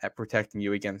effective at protecting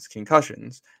you against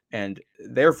concussions. And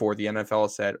therefore, the NFL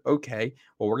said, okay,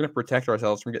 well, we're going to protect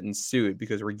ourselves from getting sued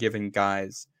because we're giving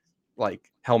guys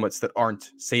like helmets that aren't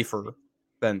safer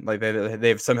than, like, they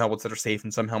have some helmets that are safe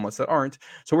and some helmets that aren't.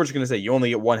 So we're just going to say you only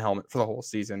get one helmet for the whole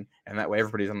season. And that way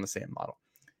everybody's on the same model.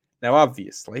 Now,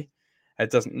 obviously, that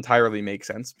doesn't entirely make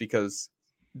sense because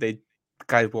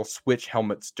guys will switch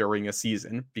helmets during a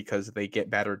season because they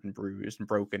get battered and bruised and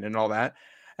broken and all that.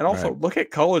 And also look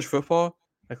at college football.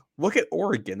 Like, look at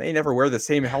Oregon. They never wear the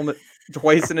same helmet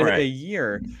twice in a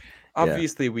year.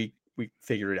 Obviously, we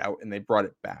figured it out and they brought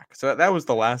it back. So that was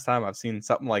the last time I've seen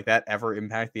something like that ever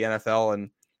impact the NFL. And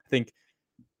I think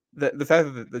the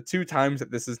fact that the two times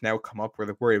that this has now come up where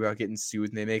they worry about getting sued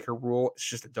and they make a rule, it's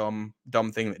just a dumb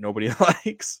thing that nobody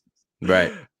likes.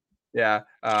 Right. Yeah.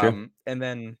 And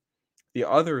then the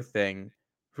other thing,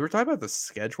 we were talking about the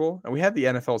schedule, and we had the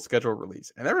NFL schedule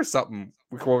release, and there was something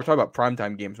we're talking about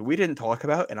primetime games we didn't talk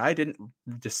about, and I didn't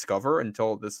discover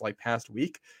until this past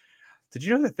week. Did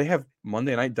you know that they have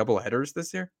Monday night doubleheaders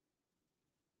this year?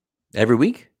 Every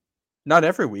week? Not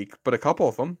every week, but a couple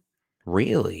of them.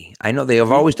 Really? I know they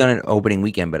have always done an opening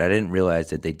weekend, but I didn't realize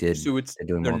that they did. So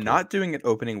they're not doing an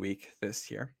opening week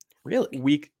this year. Really?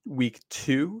 Week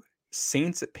 2.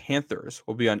 Saints at Panthers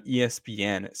will be on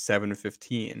ESPN at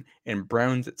 7:15, and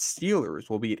Browns at Steelers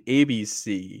will be at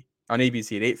ABC at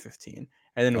 8:15.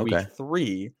 And then week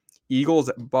 3, Eagles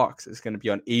at Bucks is going to be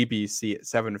on ABC at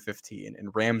 7:15,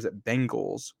 and Rams at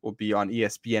Bengals will be on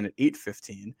ESPN at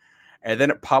 8:15. And then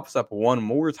it pops up one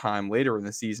more time later in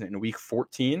the season in week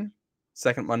 14,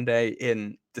 second Monday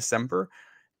in December.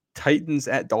 Titans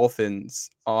at Dolphins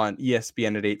on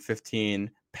ESPN at 8:15.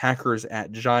 Packers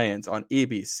at Giants on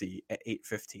ABC at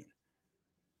 8:15.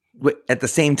 Wait, at the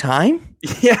same time?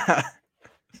 Yeah.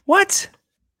 What?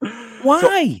 Why?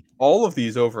 So all of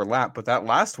these overlap, but that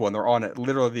last one, they're on at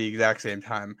literally the exact same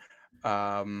time.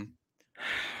 I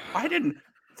haven't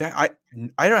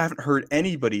heard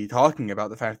anybody talking about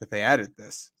the fact that they added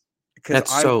this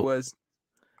because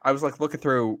I was like looking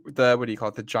through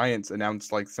the Giants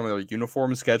announced like some of their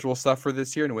uniform schedule stuff for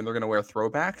this year and when they're going to wear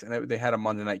throwbacks, and they had a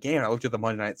Monday night game. And I looked at the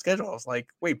Monday night schedule. I was like,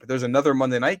 wait, but there's another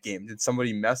Monday night game. Did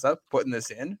somebody mess up putting this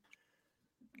in?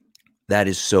 That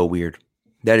is so weird.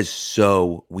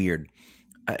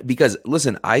 Because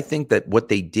listen, I think that what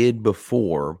they did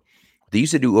before, they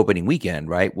used to do opening weekend,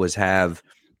 right? Was have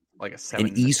like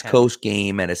an East Coast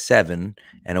game at a 7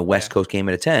 and a West Coast game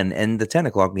at a 10, and the 10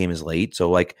 o'clock game is late.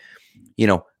 So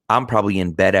I'm probably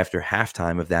in bed after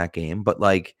halftime of that game, but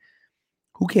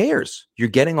who cares? You're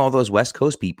getting all those West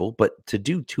Coast people, but to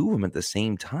do two of them at the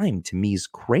same time to me is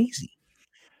crazy.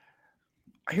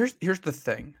 Here's the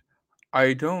thing.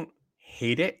 I don't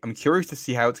hate it. I'm curious to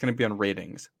see how it's going to be on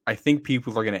ratings. I think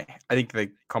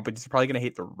the companies are probably going to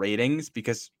hate the ratings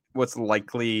because what's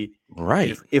likely,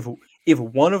 right? If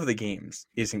one of the games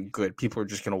isn't good, people are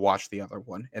just going to watch the other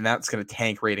one, and that's going to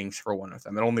tank ratings for one of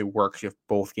them. It only works if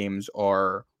both games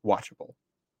are watchable,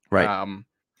 right?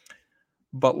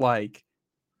 But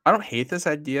I don't hate this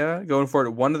idea going forward.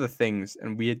 One of the things,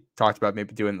 and we had talked about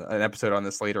maybe doing an episode on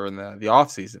this later in the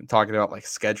off season, talking about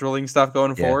scheduling stuff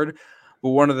going forward. But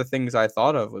one of the things I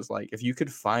thought of was if you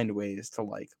could find ways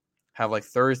to have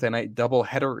Thursday night double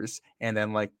headers and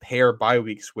then pair bye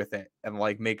weeks with it and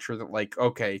make sure that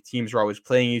okay, teams are always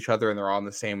playing each other and they're on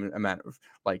the same amount of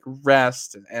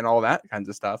rest and all that kinds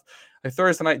of stuff.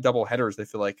 Thursday night double headers, I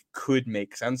feel could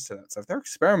make sense to that stuff. They're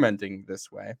experimenting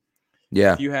this way.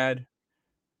 Yeah. If you had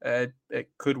it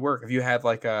could work. If you had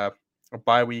a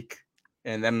bye week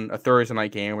and then a Thursday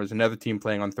night game where there's another team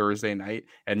playing on Thursday night,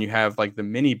 and you have the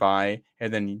mini bye,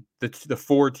 and then the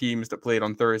 4 teams that played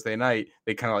on Thursday night,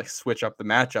 they kind of switch up the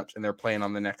matchups and they're playing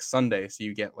on the next Sunday. So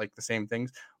you get the same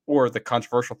things. Or the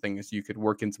controversial thing is you could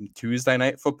work in some Tuesday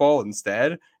night football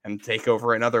instead and take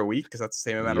over another week because that's the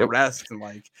same amount of rest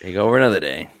and take over another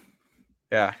day.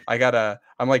 Yeah, I'm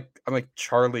like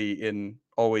Charlie in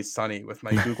Always Sunny with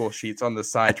my Google Sheets on the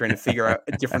side trying to figure out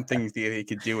different things they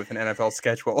could do with an NFL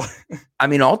schedule. I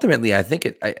mean, ultimately, I think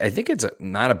it's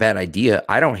not a bad idea.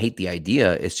 I don't hate the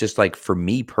idea. It's just for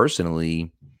me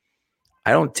personally,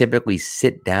 I don't typically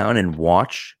sit down and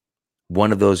watch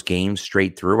one of those games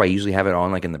straight through. I usually have it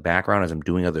on in the background as I'm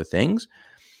doing other things.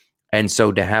 And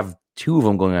so to have two of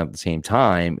them going on at the same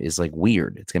time is like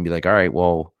weird. It's going to be like, all right,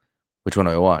 well, which one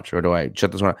do I watch? Or do I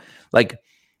shut this one off? Like,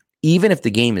 even if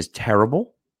the game is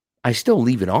terrible, I still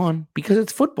leave it on because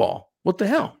it's football. What the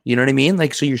hell? You know what I mean?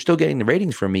 Like, so you're still getting the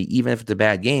ratings from me, even if it's a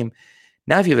bad game.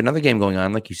 Now, if you have another game going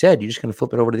on, like you said, you're just going to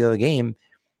flip it over to the other game,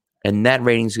 and those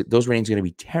ratings are going to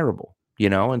be terrible, you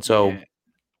know? And so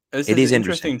it is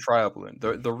interesting trial balloon.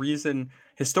 The reason,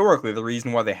 historically, the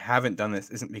reason why they haven't done this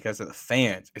isn't because of the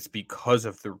fans. It's because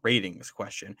of the ratings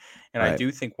question. And I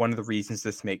do think one of the reasons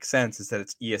this makes sense is that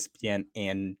it's ESPN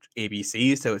and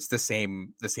ABC, so it's the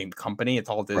same company. It's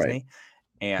all Disney.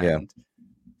 And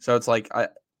so it's like,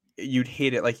 you'd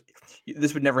hate it. Like,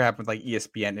 this would never happen with like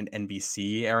ESPN and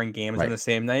NBC airing games on the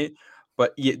same night.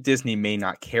 But Disney may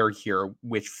not care here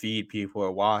which feed people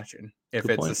are watching. If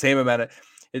it's the same amount of,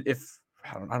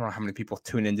 I don't know how many people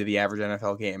tune into the average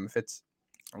NFL game. If it's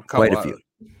quite a few,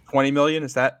 20 million,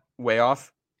 is that way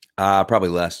off? Probably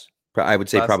less. I would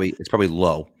say it's probably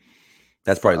low.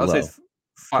 That's probably low.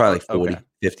 Probably like 40,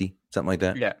 50, something like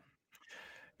that. Yeah.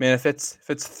 Man, if it's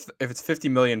 50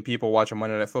 million people watching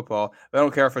Monday Night Football, I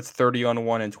don't care if it's 30 on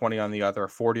one and 20 on the other,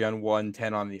 40 on one,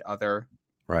 10 on the other.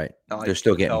 Right. Like, they're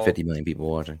still getting 50 million people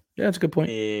watching. Yeah, that's a good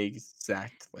point.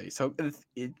 Exactly. So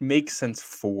it makes sense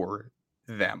for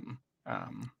them.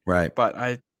 Right.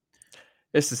 But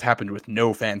this has happened with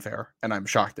no fanfare, and I'm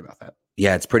shocked about that.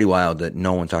 Yeah, it's pretty wild that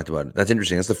no one talked about it. That's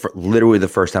interesting. That's literally the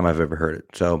first time I've ever heard it.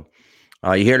 So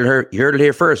you heard it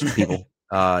here first, people.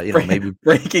 Maybe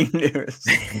breaking news.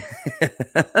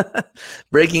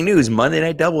 Breaking news: Monday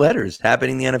night doubleheaders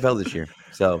happening in the NFL this year.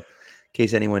 So, in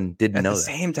case anyone didn't know, at the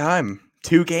same time,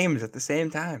 2 games at the same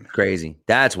time. Crazy.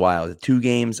 That's wild. 2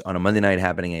 games on a Monday night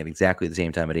happening at exactly the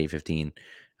same time at 8:15.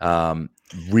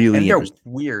 Really, and they're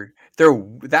weird.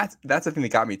 That's the thing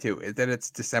that got me too. Is that it's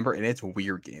December and it's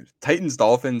weird games. Titans,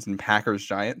 Dolphins, and Packers,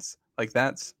 Giants. Like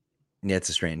it's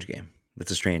a strange game.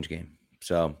 It's a strange game.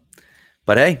 So,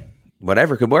 but hey.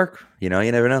 Whatever could work, you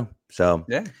never know. So,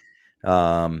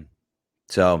 well,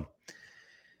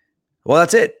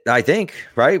 that's it. I think,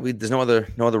 right? There's no other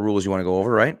rules you want to go over,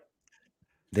 right?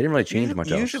 They didn't really change much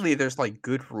else. Usually there's like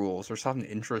good rules or something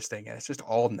interesting, and it's just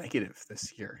all negative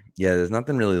this year. Yeah, there's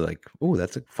nothing really like, oh,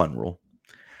 that's a fun rule.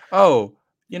 Oh,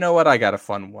 you know what? I got a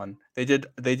fun one. They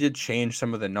did change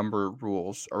some of the number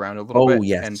rules around a little bit. Oh,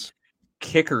 yes. And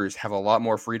kickers have a lot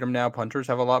more freedom now. Punters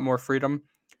have a lot more freedom.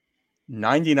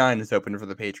 99 is open for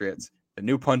the Patriots. The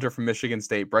new punter from Michigan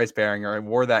State, Bryce Baringer, I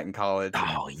wore that in college.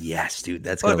 Oh, yes, dude.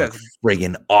 That's going to look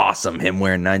friggin' awesome, him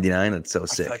wearing 99. That's so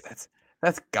sick. Like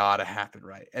that's got to happen,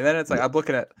 right? And then it's like, I'm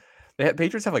looking at, the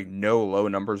Patriots have like no low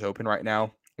numbers open right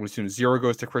now. We assume 0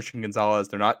 goes to Christian Gonzalez.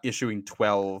 They're not issuing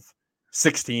 12.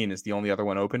 16 is the only other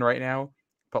one open right now.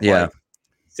 But like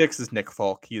 6 is Nick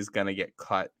Folk. He's going to get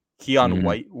cut. Keon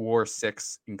White wore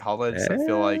 6 in college. So I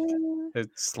feel like to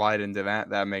slide into that.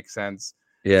 That makes sense.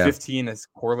 Yeah. 15 is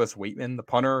Corliss Waitman, the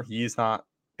punter. He's not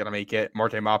gonna make it.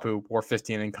 Marte Mapu wore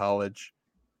 15 in college.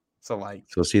 So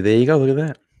see, there you go. Look at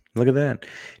that.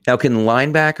 Now, can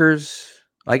linebackers?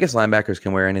 I guess linebackers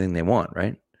can wear anything they want,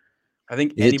 right? I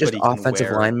think is anybody it just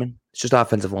offensive linemen. It's just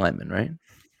offensive linemen, right?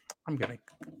 I'm gonna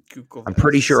Google. I'm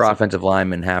pretty sure offensive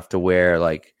linemen have to wear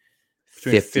like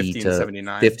 50 to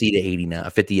 79. 50 to 89.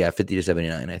 50 to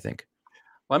 79. I think.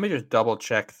 Let me just double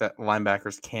check that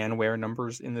linebackers can wear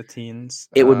numbers in the teens.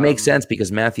 It would make sense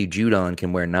because Matthew Judon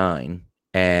can wear 9,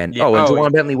 and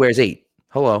Juwan Bentley wears 8.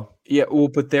 Hello. Yeah, well,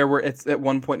 but it's at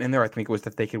one point in there, I think it was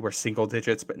that they could wear single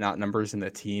digits, but not numbers in the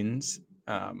teens.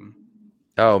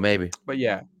 Maybe. But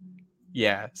yeah.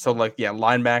 So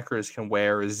linebackers can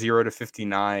wear 0 to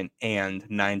 59 and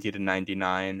 90 to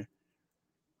 99.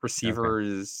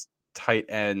 Receivers, tight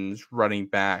ends, running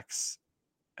backs,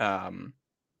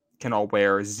 can all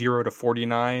wear 0 to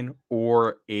 49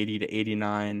 or 80 to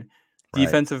 89. Right.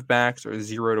 Defensive backs are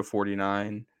 0 to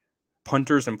 49.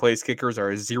 Punters and place kickers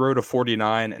are 0 to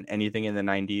 49 and anything in the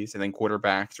 90s. And then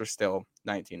quarterbacks are still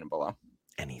 19 and below.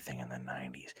 Anything in the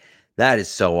 90s. That is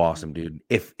so awesome, dude.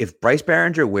 If Bryce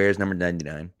Baringer wears number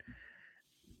 99,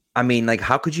 I mean, like,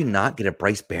 how could you not get a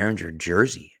Bryce Baringer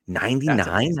jersey?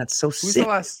 99? That's so sick.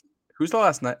 Who's the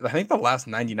last? I think the last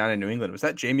 99 in New England. Was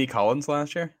that Jamie Collins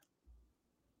last year?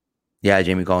 Yeah,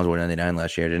 Jamie Collins wore 99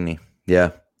 last year, didn't he?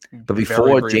 Yeah. But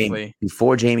before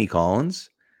Jamie Collins,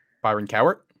 Byron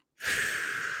Cowart?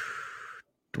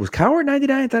 Was Cowart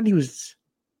 99? I thought he was.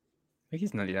 I think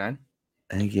he's 99.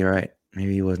 I think you're right.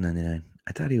 Maybe he was 99.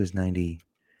 I thought he was 90.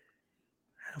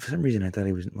 For some reason, I thought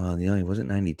he was. Well, he wasn't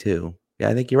 92. Yeah,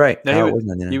 I think you're right. No, he was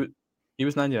 99. He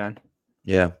was 99.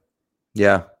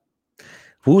 Yeah.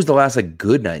 Who was the last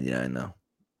good 99 though?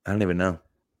 I don't even know.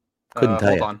 Couldn't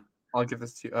tell you. Hold on. I'll give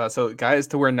this to you. So guys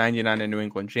to wear 99 in New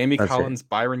England: Jamie That's Collins, it.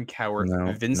 Byron Cowart,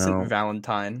 No, Vincent no,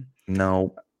 Valentine,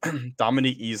 no,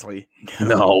 Dominique Easley,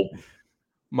 no,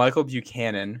 Michael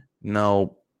Buchanan,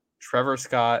 no, Trevor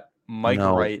Scott, Mike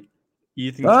no. Wright,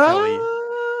 Ethan Kelly.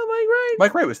 Mike Wright.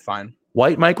 Mike Wright was fine.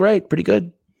 White Mike Wright, pretty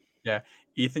good. Yeah.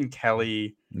 Ethan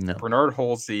Kelly, No, Bernard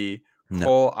Holsey, no,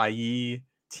 Cole Aye,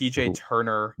 TJ Ooh.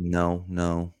 Turner,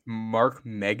 no, Mark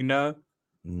Megna,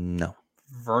 no.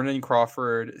 Vernon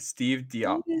Crawford, Steve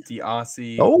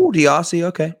Diassi. Oh, Diassi.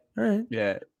 Okay. All right.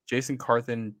 Yeah. Jason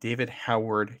Carthen, David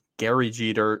Howard, Gary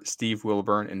Jeter, Steve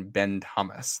Wilburn, and Ben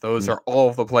Thomas. Those No. are all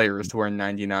of the players to wear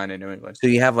 99 in New England. So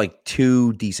you have like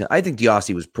two decent. I think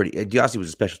Diassi was pretty. Diassi was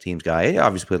a special teams guy. He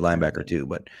obviously played linebacker too,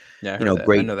 but yeah,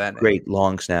 great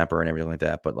long snapper and everything like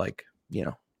that. But like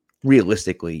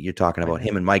realistically, you're talking about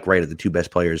him and Mike Wright are the two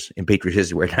best players in Patriots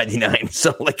history wear 99.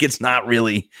 So like, it's not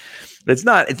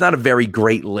a very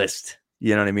great list.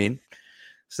 You know what I mean?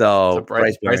 So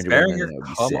Bryce Baringer,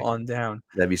 come on down.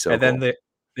 That'd be so. And cool. then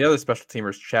the other special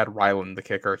teamers, Chad Ryland, the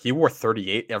kicker, he wore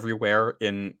 38 everywhere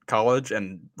in college,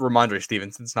 and Ramondre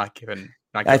Stevenson's not given.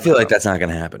 I feel like that's not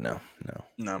going to happen. No.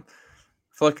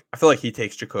 I feel like he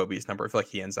takes Jacoby's number. I feel like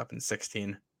he ends up in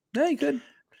 16. Yeah, he could.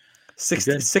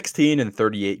 16 and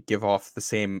 38 give off the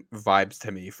same vibes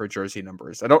to me for jersey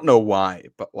numbers. I don't know why,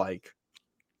 but like,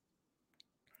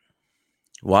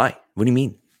 why? What do you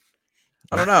mean?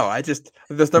 I don't know.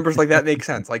 Those numbers like that make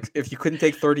sense. Like, if you couldn't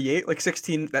take 38, like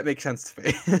 16, that makes sense to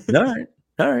me.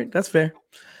 All right. That's fair.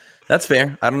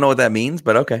 I don't know what that means,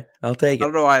 but okay, I'll take it. I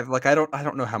don't know. I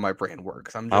don't know how my brain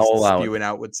works. I'm just spewing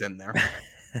out what's in there.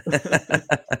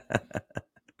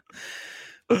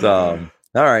 So,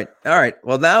 all right.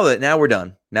 Well, now we're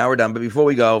done. But before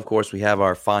we go, of course, we have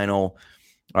our final,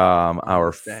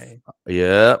 our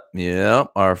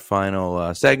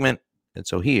final segment. And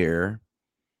so here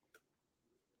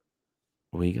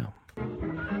we go.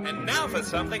 And now for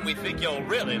something we think you'll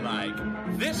really like.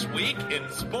 This Week in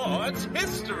Sports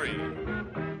History.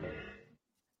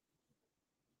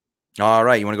 All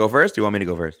right. You want to go first? Or you want me to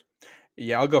go first?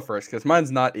 Yeah, I'll go first because mine's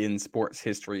not in sports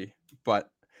history. But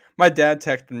my dad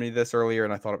texted me this earlier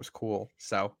and I thought it was cool.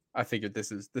 So I figured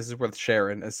this is worth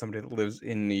sharing as somebody that lives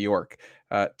in New York.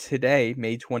 Today,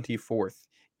 May 24th,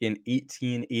 in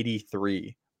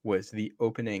 1883, was the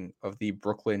opening of the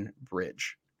Brooklyn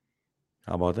Bridge.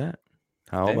 How about that?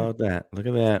 Look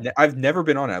at that. I've never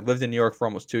been on it. I've lived in New York for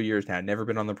almost 2 years now. Never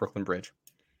been on the Brooklyn Bridge.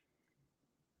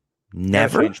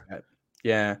 Never?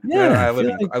 Yeah. I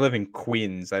live in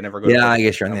Queens. I never go. Yeah, I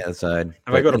guess you're on the other side.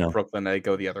 If I go to Brooklyn, I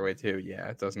go the other way too. Yeah,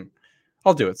 it doesn't.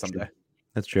 I'll do it someday.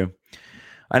 That's true.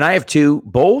 And I have two.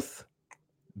 Both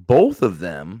of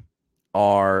them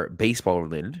are baseball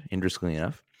related. Interestingly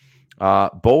enough,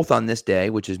 both on this day,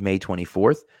 which is May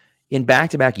 24th, in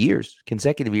back-to-back years,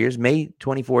 consecutive years. May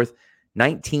 24th,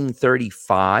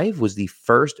 1935 was the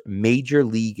first Major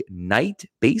League night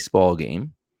baseball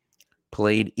game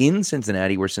played in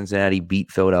Cincinnati, where Cincinnati beat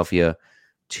Philadelphia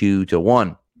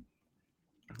 2-1.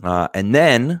 And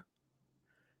then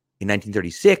in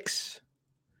 1936,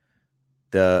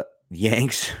 the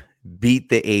Yanks beat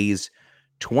the A's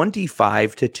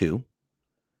 25-2.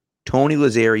 Tony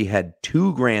Lazzeri had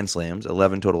 2 grand slams,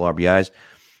 11 total RBIs,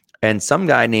 and some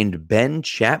guy named Ben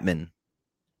Chapman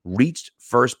reached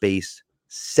first base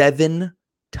 7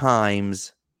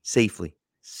 times safely.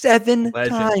 7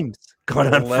 times.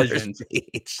 Got on first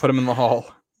base. Put him in the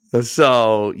hall.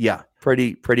 So yeah,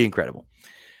 pretty incredible.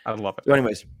 I love it. So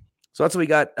anyways, so that's what we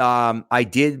got. I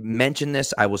did mention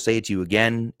this. I will say it to you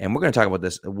again, and we're going to talk about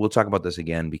this. We'll talk about this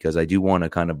again because I do want to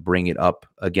kind of bring it up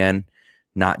again,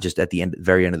 not just at the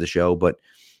very end of the show, but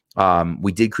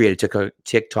we did create a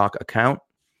TikTok account.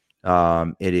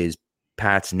 It is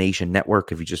Pat's Nation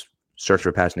Network. If you just search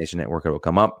for Pat's Nation Network, it will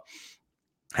come up.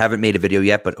 Haven't made a video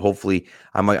yet, but hopefully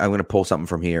I'm going to pull something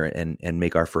from here and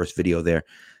make our first video there.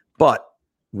 But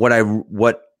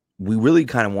what we really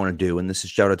kind of want to do, and this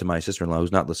is shout out to my sister-in-law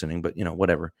who's not listening, but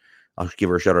whatever, I'll give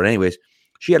her a shout out anyways.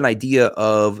 She had an idea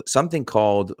of something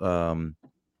called,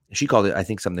 she called it, I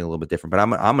think, something a little bit different, but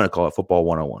I'm going to call it Football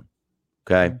 101.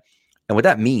 Okay. Mm-hmm. And what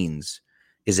that means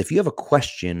is if you have a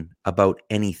question about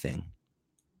anything,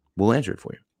 we'll answer it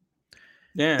for you.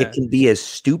 Yeah. It can be as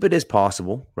stupid as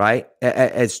possible, right?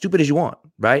 As stupid as you want,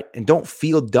 right? And don't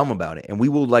feel dumb about it. And we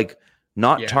will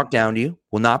not talk down to you,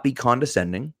 will not be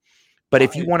condescending. But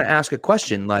if you want to ask a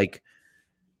question like,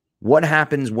 what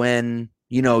happens when,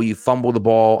 you fumble the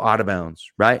ball out of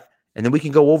bounds, right? And then we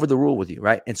can go over the rule with you,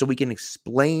 right? And so we can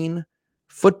explain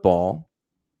football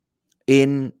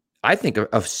in, I think, a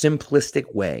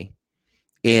simplistic way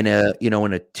in a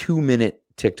 2-minute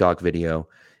TikTok video.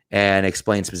 and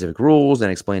explain specific rules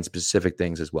and explain specific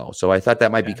things as well. So I thought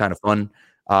that might be kind of fun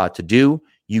to do.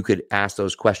 You could ask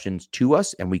those questions to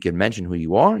us and we could mention who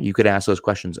you are. You could ask those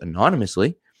questions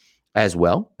anonymously as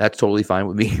well. That's totally fine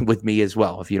with me as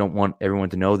well. If you don't want everyone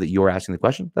to know that you're asking the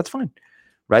question, that's fine.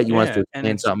 Right? You want us to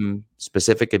explain something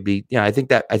specific, it'd be, I think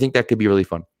that could be really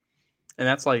fun. And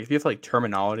that's like, if you have like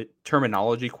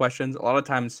terminology questions, a lot of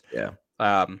times,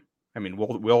 I mean,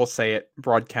 we'll say it,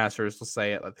 broadcasters will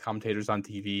say it, like the commentators on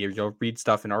TV, or you'll read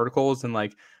stuff in articles, and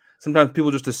like sometimes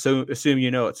people just assume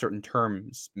what certain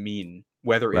terms mean,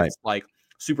 whether it's like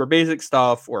super basic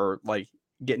stuff or like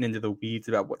getting into the weeds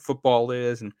about what football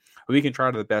is, and we can try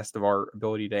to the best of our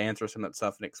ability to answer some of that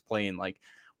stuff and explain like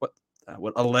what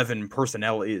 11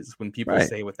 personnel is when people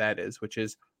say what that is, which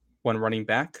is one running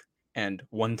back and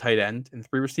one tight end and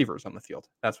 3 receivers on the field.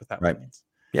 That's what that means.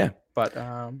 Yeah, but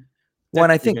well,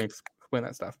 and I think explain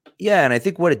that stuff. Yeah, and I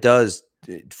think what it does,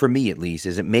 for me at least,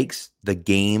 is it makes the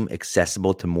game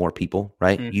accessible to more people.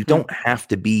 Right? Mm-hmm. You don't have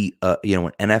to be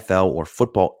an NFL or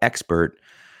football expert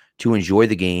to enjoy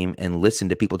the game and listen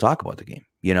to people talk about the game.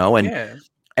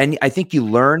 And I think you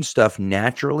learn stuff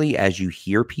naturally as you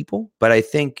hear people. But I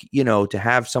think to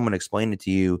have someone explain it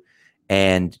to you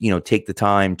and take the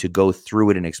time to go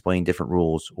through it and explain different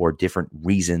rules or different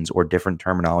reasons or different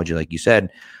terminology, like you said,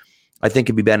 I think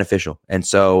it'd be beneficial. And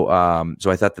so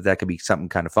I thought that could be something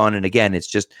kind of fun. And again, it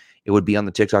would be on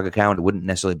the TikTok account. It wouldn't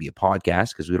necessarily be a podcast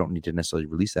because we don't need to necessarily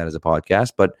release that as a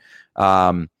podcast.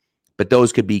 But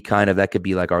those could be that could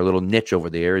be like our little niche over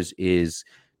there is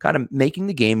kind of making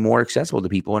the game more accessible to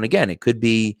people. And again, it could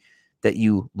be that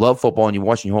you love football and you're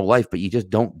watching your whole life, but you just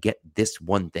don't get this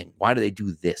one thing. Why do they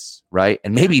do this? Right.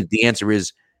 And maybe the answer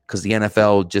is because the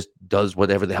NFL just does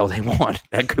whatever the hell they want.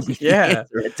 That could be the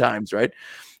answer at times. Right.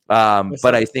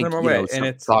 But I think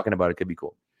talking about it could be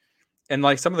cool. And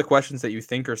like some of the questions that you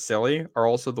think are silly are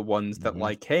also the ones that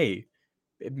like, hey,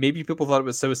 maybe people thought it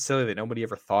was so silly that nobody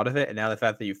ever thought of it. And now the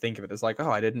fact that you think of it is like,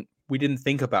 oh, we didn't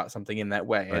think about something in that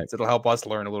way. Right. It'll help us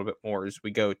learn a little bit more as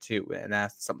we go too and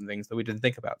ask some things that we didn't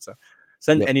think about. So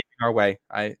send anything our way.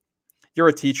 You're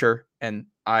a teacher and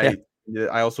I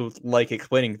also like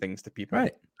explaining things to people.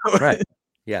 Right. Right.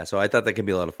 Yeah, so I thought that could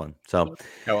be a lot of fun. So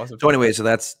anyway, so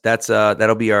that's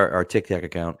that'll be our TikTok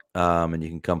account, and you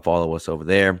can come follow us over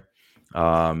there,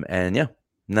 and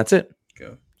that's it.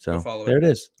 Go there it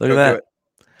is. Look at that.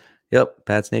 Yep,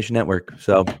 Pat's Nation Network.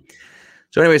 So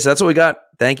anyways, that's what we got.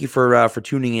 Thank you for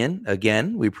tuning in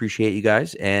again. We appreciate you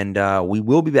guys, and we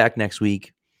will be back next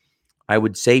week. I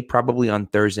would say probably on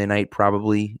Thursday night,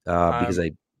 because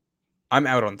I'm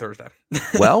out on Thursday.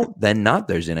 Well, then not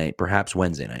Thursday night, perhaps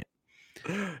Wednesday night.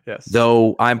 Yes.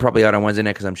 Though I'm probably out on Wednesday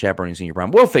night because I'm chaperoning senior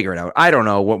prom. We'll figure it out. I don't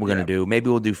know what we're gonna do.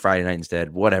 Maybe we'll do Friday night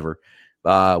instead. Whatever.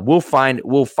 We'll find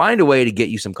a way to get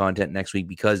you some content next week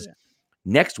because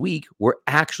next week we're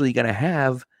actually gonna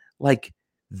have like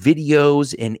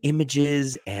videos and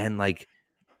images and like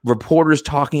reporters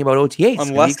talking about OTAs.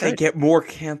 Unless they get more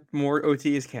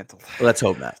OTAs canceled. Well, let's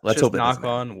hope not. Let's hope knock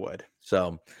on wood.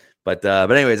 So. But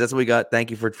anyways, that's what we got.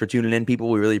 Thank you for tuning in, people.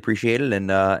 We really appreciate it.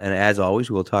 And as always,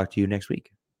 we'll talk to you next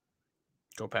week.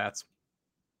 Go Pats.